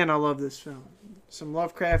 Man, I love this film. Some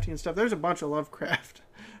Lovecraftian stuff. There's a bunch of Lovecraft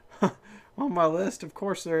on my list. Of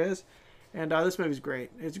course there is. And this movie's great.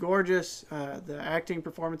 It's gorgeous. The acting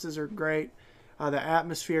performances are great. The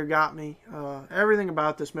atmosphere got me. Everything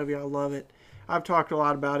about this movie, I love it. I've talked a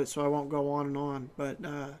lot about it, so I won't go on and on. But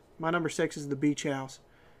my number 6 is The Beach House.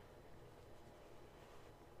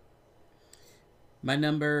 My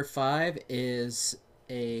number 5 is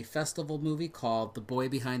a festival movie called The Boy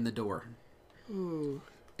Behind the Door. Ooh.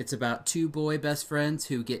 It's about 2 boy best friends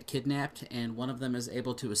who get kidnapped, and one of them is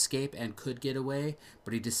able to escape and could get away,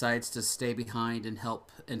 but he decides to stay behind and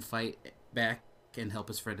help and fight back and help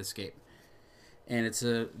his friend escape. And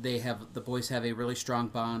the boys have a really strong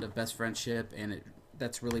bond of best friendship, and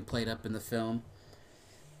that's really played up in the film.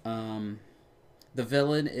 The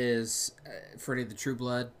villain is, for any of the True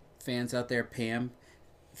Blood fans out there, Pam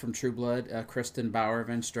from True Blood, Kristen Bauer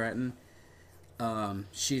Van Straten.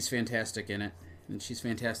 She's fantastic in it, and she's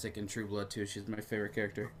fantastic in True Blood too. She's my favorite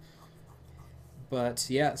character. But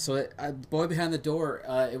yeah, so Boy Behind the Door,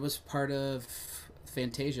 it was part of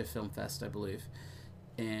Fantasia Film Fest, I believe,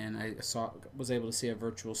 and I was able to see a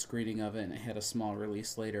virtual screening of it, and it had a small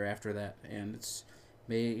release later after that, and it's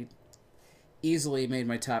easily made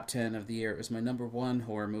my top 10 of the year. It was my number 1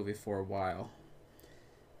 horror movie for a while.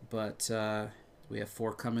 But we have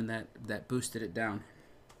 4 coming that boosted it down.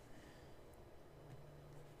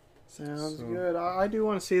 Sounds good. I do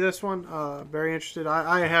want to see this one. Very interested.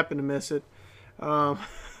 I happen to miss it.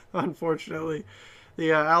 Unfortunately.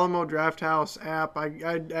 The Alamo Drafthouse app,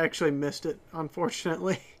 I actually missed it,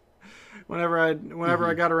 unfortunately. Whenever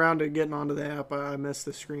I got around to getting onto the app, I missed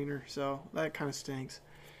the screener. So that kind of stinks.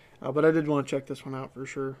 But I did want to check this one out for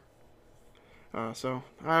sure. So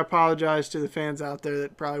I apologize to the fans out there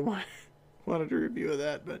that probably wanted a review of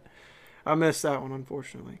that, but I missed that one,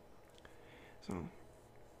 unfortunately. So,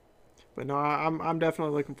 but no, I'm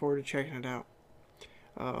definitely looking forward to checking it out.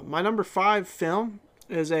 My number 5 film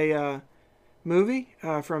is a movie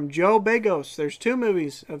from Joe Begos. There's 2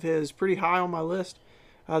 movies of his pretty high on my list.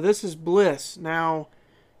 This is Bliss. Now,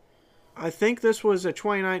 I think this was a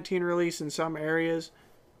 2019 release in some areas,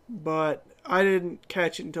 but I didn't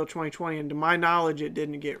catch it until 2020, and to my knowledge, it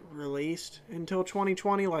didn't get released until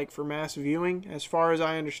 2020, like for mass viewing, as far as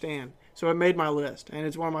I understand. So it made my list, and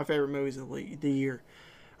it's one of my favorite movies of the year.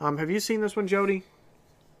 Have you seen this one, Jody?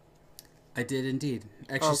 I did indeed.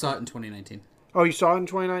 Actually saw it in 2019. Oh, you saw it in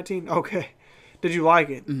 2019? Okay. Did you like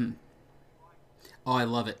it? Mm-hmm. Oh, I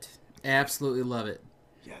love it. Absolutely love it.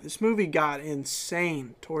 Yeah, this movie got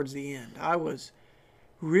insane towards the end. I was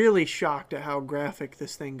really shocked at how graphic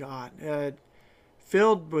this thing got.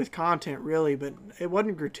 Filled with content, really, but it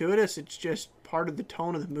wasn't gratuitous. It's just part of the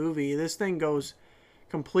tone of the movie. This thing goes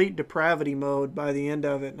complete depravity mode by the end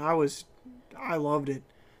of it, and I loved it.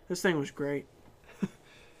 This thing was great.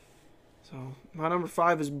 So my number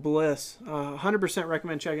 5 is Bliss. 100%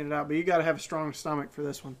 recommend checking it out, but you got to have a strong stomach for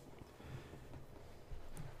this one.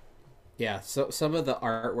 Yeah, so some of the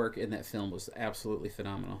artwork in that film was absolutely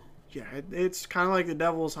phenomenal. Yeah, it's kind of like The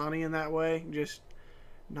Devil's Honey in that way, just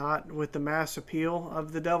not with the mass appeal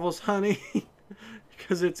of The Devil's Honey,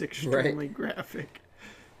 because it's extremely graphic.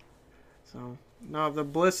 So, no, The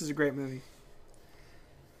Bliss is a great movie.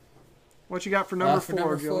 What you got for number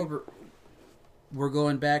four, Joey? We're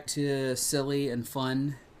going back to silly and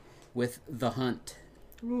fun with The Hunt.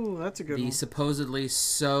 Ooh, that's a good one. The supposedly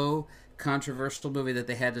so controversial movie that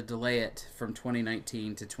they had to delay it from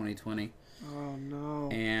 2019 to 2020. Oh, no.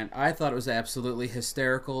 And I thought it was absolutely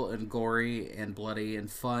hysterical and gory and bloody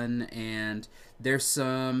and fun. And there's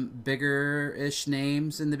some bigger-ish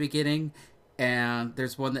names in the beginning. And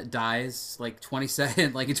there's one that dies like in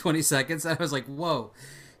 20 seconds. And I was like, whoa.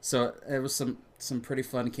 So it was some pretty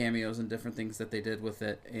fun cameos and different things that they did with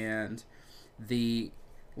it. And the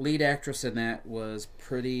lead actress in that was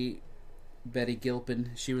pretty Betty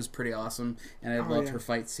Gilpin. She was pretty awesome, and I loved her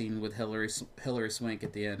fight scene with Hilary Swank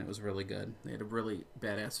at the end. It was really good. They had a really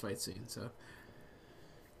badass fight scene. So,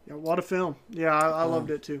 yeah, what a film! Yeah, I loved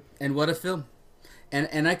it too. And what a film!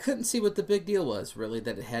 And I couldn't see what the big deal was really,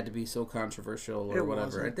 that it had to be so controversial or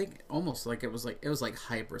whatever. I think almost like it was like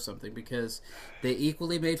hype or something, because they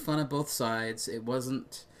equally made fun of both sides. It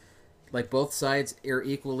wasn't like both sides are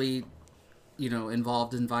equally,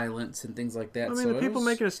 involved in violence and things like that. I mean, the people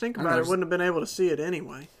making us think about it wouldn't have been able to see it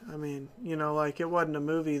anyway. I mean, it wasn't a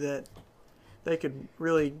movie that they could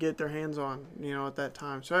really get their hands on, at that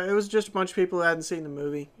time. So it was just a bunch of people who hadn't seen the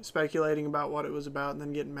movie, speculating about what it was about and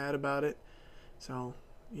then getting mad about it. So,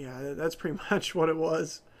 yeah, that's pretty much what it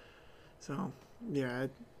was. So, yeah.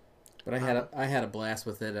 But I had a blast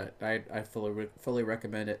with it. I fully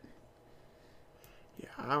recommend it. Yeah,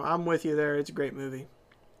 I'm with you there. It's a great movie.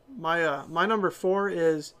 My number 4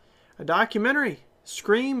 is a documentary,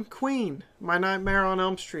 Scream Queen, My Nightmare on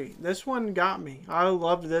Elm Street. This one got me. I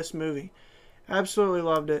loved this movie. Absolutely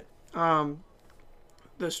loved it. The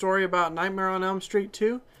story about Nightmare on Elm Street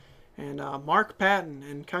 2, and Mark Patton,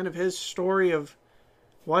 and kind of his story of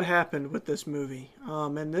what happened with this movie.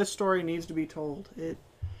 And this story needs to be told. It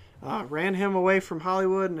ran him away from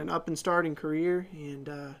Hollywood and an up-and-starting career,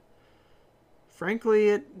 and frankly,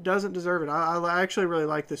 it doesn't deserve it. I actually really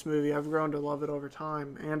like this movie. I've grown to love it over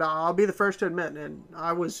time. And I'll be the first to admit, and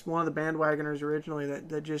I was one of the bandwagoners originally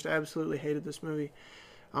that just absolutely hated this movie.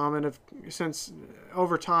 And have since,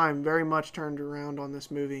 over time, very much turned around on this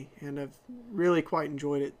movie. And I've really quite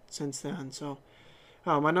enjoyed it since then. So,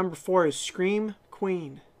 my number 4 is Scream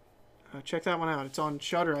Queen. Check that one out. It's on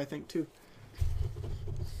Shudder, I think, too.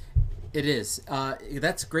 It is.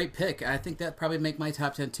 That's a great pick. I think that probably make my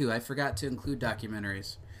top 10 too. I forgot to include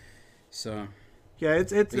documentaries. So. Yeah,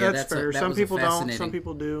 that's fair. Some people don't. Some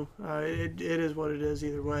people do. It is what it is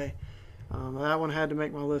either way. That one had to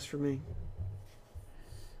make my list for me.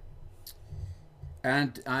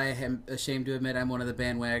 And I am ashamed to admit I'm one of the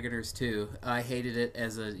bandwagoners too. I hated it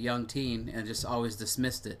as a young teen and just always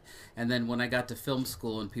dismissed it. And then when I got to film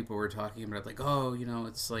school and people were talking about like, oh,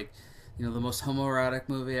 it's like, the most homoerotic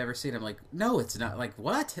movie I've ever seen. I'm like, no, it's not. Like,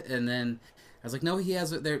 what? And then I was like, no, he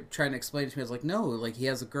has. They're trying to explain it to me. I was like, no, like he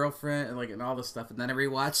has a girlfriend and all this stuff. And then I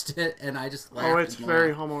rewatched it and I just laughed. Oh, it's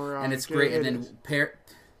very homoerotic, and it's great. And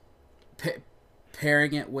then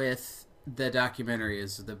pairing it with the documentary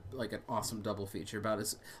is an awesome double feature about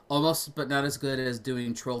as almost, but not as good as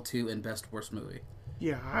doing Troll 2 and Best Worst Movie.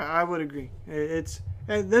 Yeah, I would agree. It's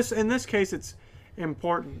in this case, it's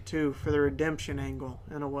important too for the redemption angle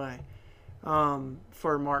in a way.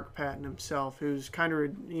 For Mark Patton himself, who's kind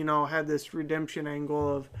of, had this redemption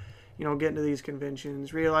angle of, getting to these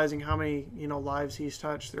conventions, realizing how many, lives he's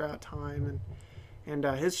touched throughout time, and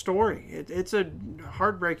his story. It's a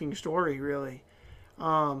heartbreaking story, really,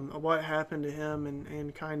 what happened to him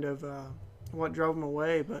and kind of what drove him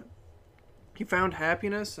away. But he found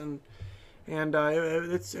happiness, and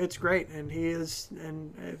it's great. And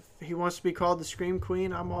if he wants to be called the Scream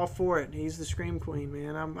Queen, I'm all for it. He's the Scream Queen,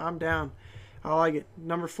 man. I'm down. I like it.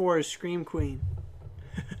 Number 4 is Scream Queen.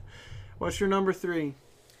 What's your number 3?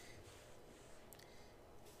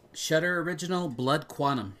 Shudder original Blood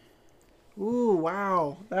Quantum. Ooh,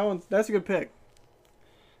 wow. That's a good pick.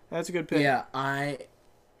 That's a good pick. Yeah, I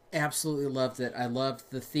absolutely loved it. I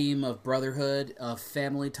loved the theme of brotherhood, of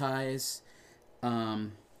family ties,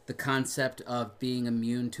 the concept of being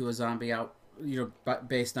immune to a zombie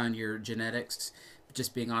based on your genetics,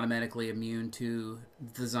 just being automatically immune to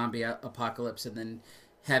the zombie apocalypse, and then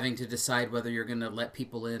having to decide whether you're going to let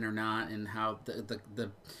people in or not, and how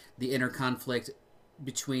the inner conflict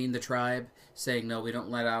between the tribe saying no, we don't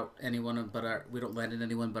let out anyone we don't let in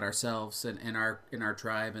anyone but ourselves and in our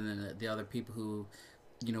tribe, and then the other people who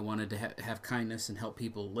wanted to have kindness and help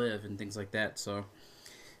people live and things like that. So,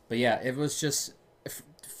 but yeah, it was just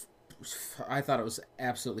I thought it was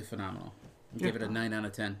absolutely phenomenal. I'd give it a 9 out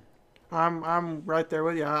of 10. I'm right there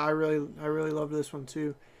with you. I really love this one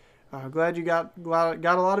too. Glad you got a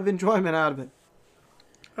lot of enjoyment out of it.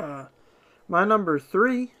 My number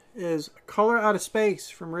 3 is Color Out of Space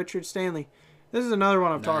from Richard Stanley. This is another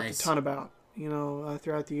one I've talked a ton about,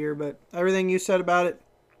 throughout the year. But everything you said about it,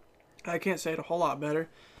 I can't say it a whole lot better.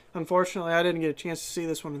 Unfortunately, I didn't get a chance to see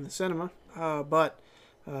this one in the cinema. But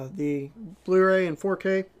the Blu-ray and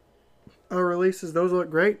 4K releases, those look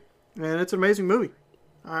great. And it's an amazing movie.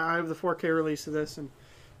 I have the 4K release of this and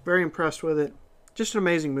very impressed with it. Just an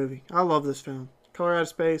amazing movie. I love this film. Color Out of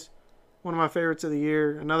Space, one of my favorites of the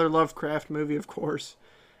year. Another Lovecraft movie, of course.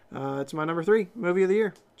 It's my number 3 movie of the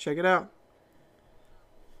year. Check it out.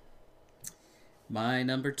 My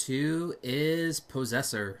number 2 is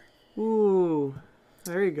Possessor. Ooh,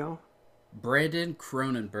 there you go. Brandon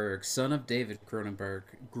Cronenberg, son of David Cronenberg.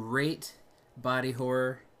 Great body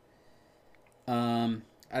horror. And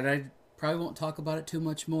I probably won't talk about it too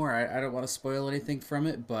much more. I don't want to spoil anything from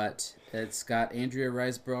it, but it's got Andrea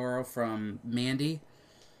Riseborough from Mandy,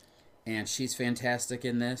 and she's fantastic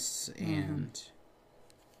in this. And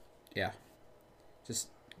yeah, just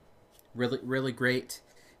really, really great.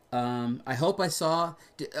 I hope I saw.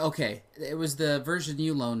 Okay, it was the version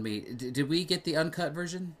you loaned me. Did we get the uncut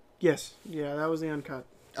version? Yes. Yeah, that was the uncut.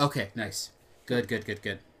 Okay, nice. Good.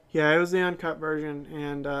 Yeah, it was the uncut version,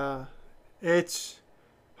 and it's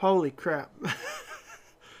holy crap.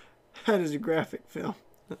 That is a graphic film.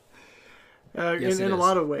 Yes, in a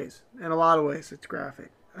lot of ways. In a lot of ways, it's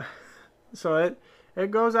graphic. So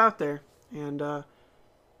it goes out there, and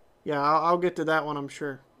yeah, I'll get to that one, I'm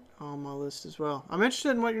sure, on my list as well. I'm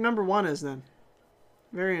interested in what your number 1 is then.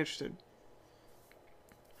 Very interested.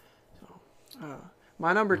 So,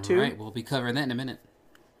 my number 2. All right, we'll be covering that in a minute.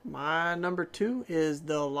 My number 2 is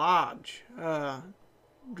The Lodge,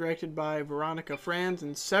 directed by Veronica Franz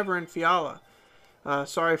and Severin Fiala.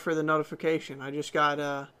 Sorry for the notification. I just got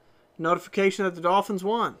a notification that the Dolphins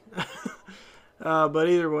won. But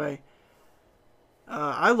either way,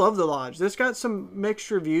 I love The Lodge. This got some mixed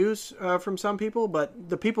reviews from some people, but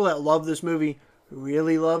the people that love this movie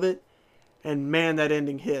really love it. And man, that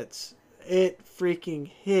ending hits. It freaking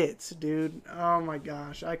hits, dude. Oh my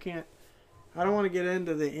gosh. I don't want to get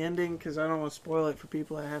into the ending because I don't want to spoil it for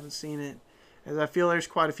people that haven't seen it. As I feel there's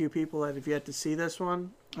quite a few people that have yet to see this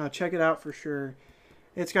one. Check it out for sure.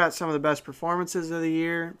 It's got some of the best performances of the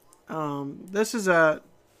year. This is a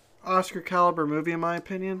Oscar caliber movie in my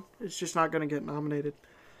opinion. It's just not going to get nominated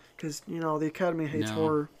because the Academy hates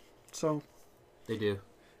horror. So they do.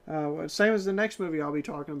 Same as the next movie I'll be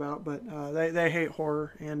talking about, but they hate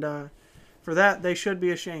horror, and for that they should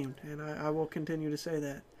be ashamed, and I will continue to say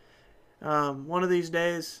that. One of these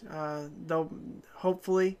days, they'll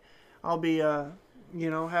hopefully I'll be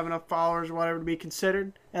have enough followers or whatever to be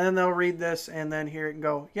considered, and then they'll read this and then hear it and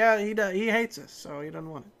go, yeah, he hates us, so he doesn't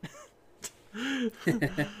want it.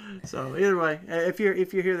 So either way, if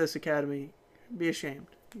you hear this, Academy, be ashamed.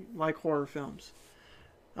 Like horror films.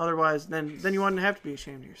 Otherwise, then you wouldn't have to be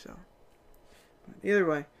ashamed of yourself. But either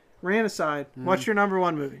way, rant aside, what's your number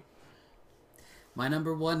 1 movie? My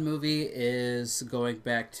number 1 movie is going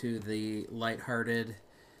back to the lighthearted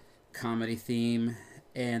comedy theme,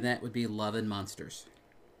 and that would be Love and Monsters.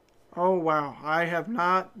 Oh wow, I have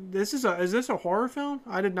not. Is this a horror film?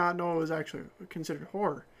 I did not know it was actually considered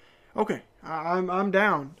horror. Okay, I'm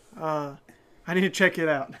down. I need to check it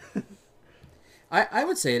out. I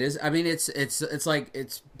would say it is. I mean, it's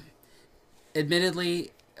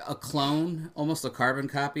admittedly a clone, almost a carbon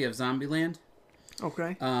copy of Zombieland.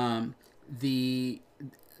 Okay. The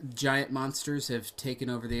giant monsters have taken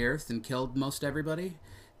over the earth and killed most everybody,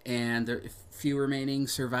 and the few remaining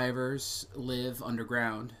survivors live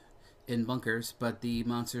underground in bunkers, but the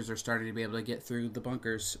monsters are starting to be able to get through the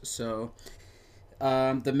bunkers. So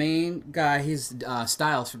the main guy, he's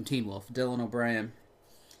Styles from Teen Wolf, Dylan O'Brien.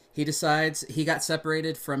 He decides he got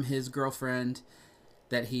separated from his girlfriend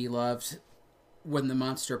that he loved when the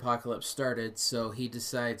monster apocalypse started, so he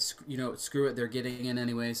decides, screw it, they're getting in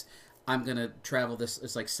anyways. I'm going to travel this,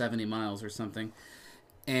 it's like 70 miles or something.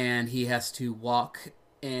 And he has to walk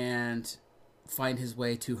and find his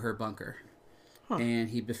way to her bunker. Huh. And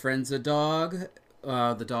he befriends a dog.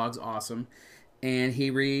 The dog's awesome. And he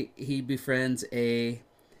befriends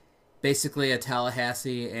basically a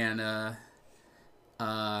Tallahassee and the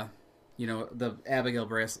Abigail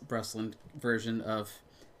Breslin version of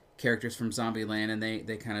characters from Zombieland, and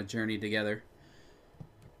they kind of journey together.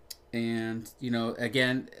 And,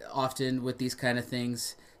 again, often with these kind of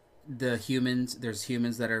things, there's humans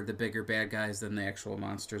that are the bigger bad guys than the actual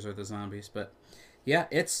monsters or the zombies. But yeah,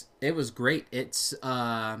 it was great. It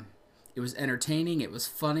was entertaining. It was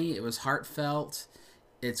funny. It was heartfelt.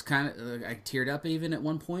 it's kind of, I teared up even at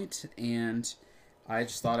one point, and I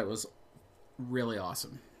just thought it was really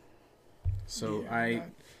awesome. So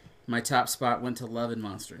my top spot went to Love and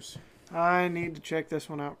Monsters. I need to check this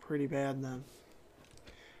one out pretty bad then.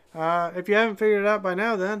 If you haven't figured it out by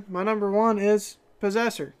now, then my number one is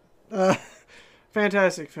Possessor.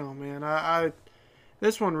 Fantastic film, man.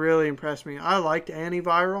 This one really impressed me. I liked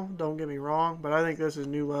Antiviral, don't get me wrong, but I think this is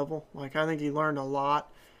new level. Like, I think he learned a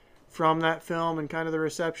lot from that film and kind of the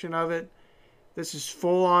reception of it. This is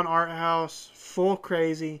full on art house, full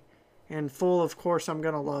crazy, and full of course I'm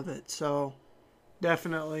gonna love it. So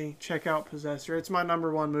definitely check out Possessor. It's my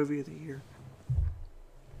number one movie of the year.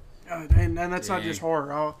 And that's not just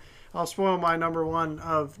horror. I'll spoil my number one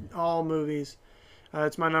of all movies.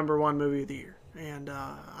 It's my number one movie of the year. And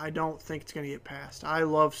I don't think it's going to get passed. I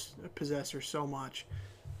love Possessor so much.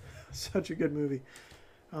 Such a good movie.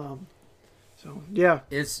 So, yeah.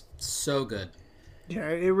 It's so good. Yeah,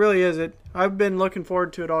 it really is. I've been looking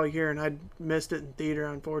forward to it all year, and I missed it in theater,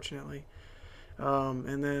 unfortunately.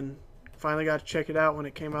 And then finally got to check it out when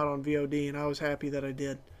it came out on VOD, and I was happy that I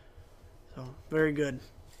did. So, very good.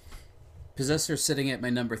 Possessor sitting at my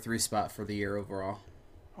number 3 spot for the year overall.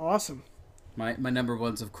 Awesome. My number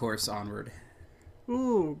one's, of course, Onward.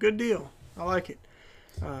 Ooh, good deal. I like it.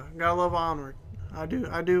 Gotta love Onward. I do.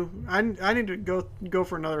 I need to go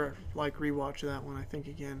for another rewatch of that one, I think,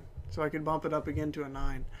 again. So I can bump it up again to a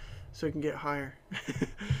 9. So it can get higher.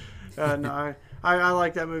 No, I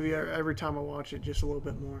like that movie every time I watch it just a little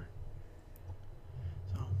bit more.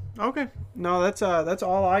 So, okay. No, that's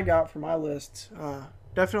all I got for my lists.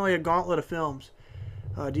 Definitely a gauntlet of films.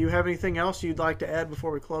 Do you have anything else you'd like to add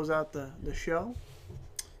before we close out the show?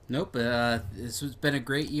 Nope. This has been a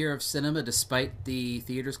great year of cinema despite the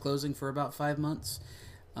theaters closing for about 5 months.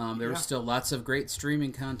 There was still lots of great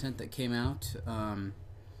streaming content that came out.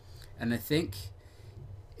 And I think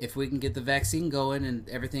if we can get the vaccine going and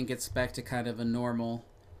everything gets back to kind of a normal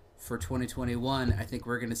for 2021, I think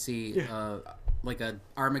we're going to see like a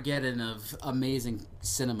Armageddon of amazing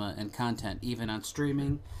cinema and content, even on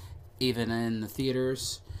streaming, even in the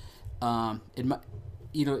theaters.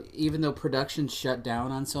 Even though production shut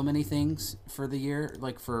down on so many things for the year,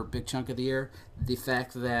 like for a big chunk of the year, the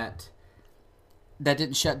fact that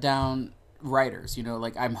didn't shut down writers.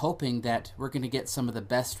 I'm hoping that we're going to get some of the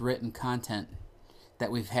best written content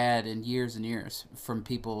that we've had in years and years from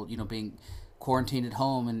people, being quarantined at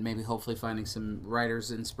home and maybe hopefully finding some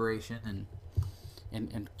writers' inspiration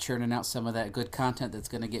and churning out some of that good content that's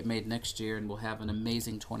going to get made next year, and we'll have an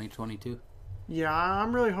amazing 2022. Yeah,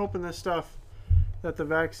 I'm really hoping this stuff, that the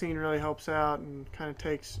vaccine really helps out and kind of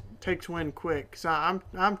takes win quick. Cause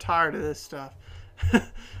I'm tired of this stuff.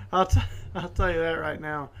 I'll tell you that right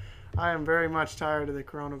now. I am very much tired of the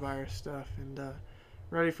coronavirus stuff and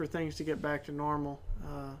ready for things to get back to normal,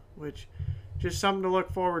 which just something to look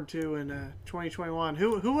forward to in 2021.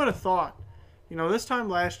 Who would have thought? This time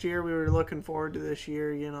last year we were looking forward to this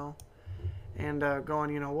year, and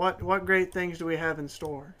going, what great things do we have in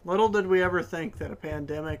store? Little did we ever think that a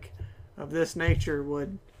pandemic of this nature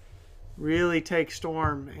would really take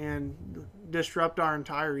storm and disrupt our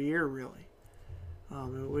entire year, really,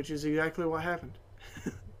 which is exactly what happened.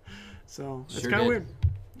 So it's kind of weird.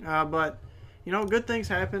 But, good things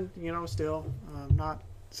happen, still. I'm not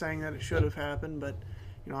saying that it should have happened, but,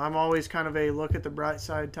 I'm always kind of a look at the bright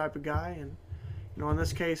side type of guy. And, in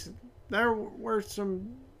this case, there were some,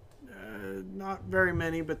 not very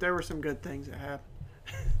many, but there were some good things that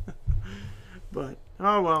happened. But,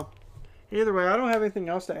 oh well. Either way, I don't have anything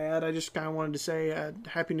else to add. I just kind of wanted to say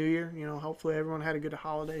Happy New Year. Hopefully everyone had a good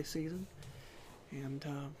holiday season. And,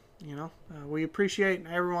 we appreciate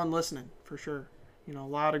everyone listening, for sure. A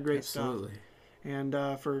lot of great stuff. And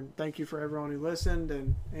thank you for everyone who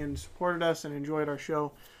listened and supported us and enjoyed our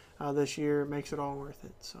show this year. It makes it all worth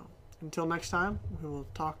it. So until next time, we will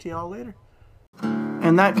talk to y'all later.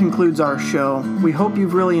 And that concludes our show. We hope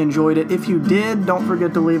you've really enjoyed it. If you did, don't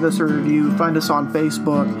forget to leave us a review. Find us on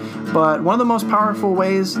Facebook. But one of the most powerful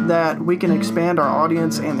ways that we can expand our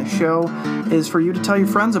audience and the show is for you to tell your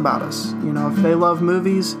friends about us. If they love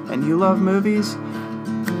movies and you love movies,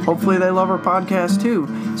 hopefully they love our podcast too.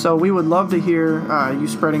 So we would love to hear you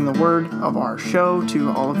spreading the word of our show to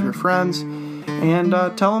all of your friends. And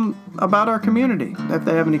tell them about our community. If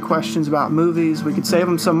they have any questions about movies, we could save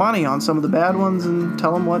them some money on some of the bad ones and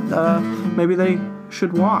tell them what maybe they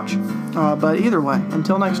should watch. But either way,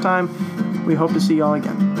 until next time, we hope to see y'all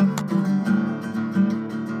again.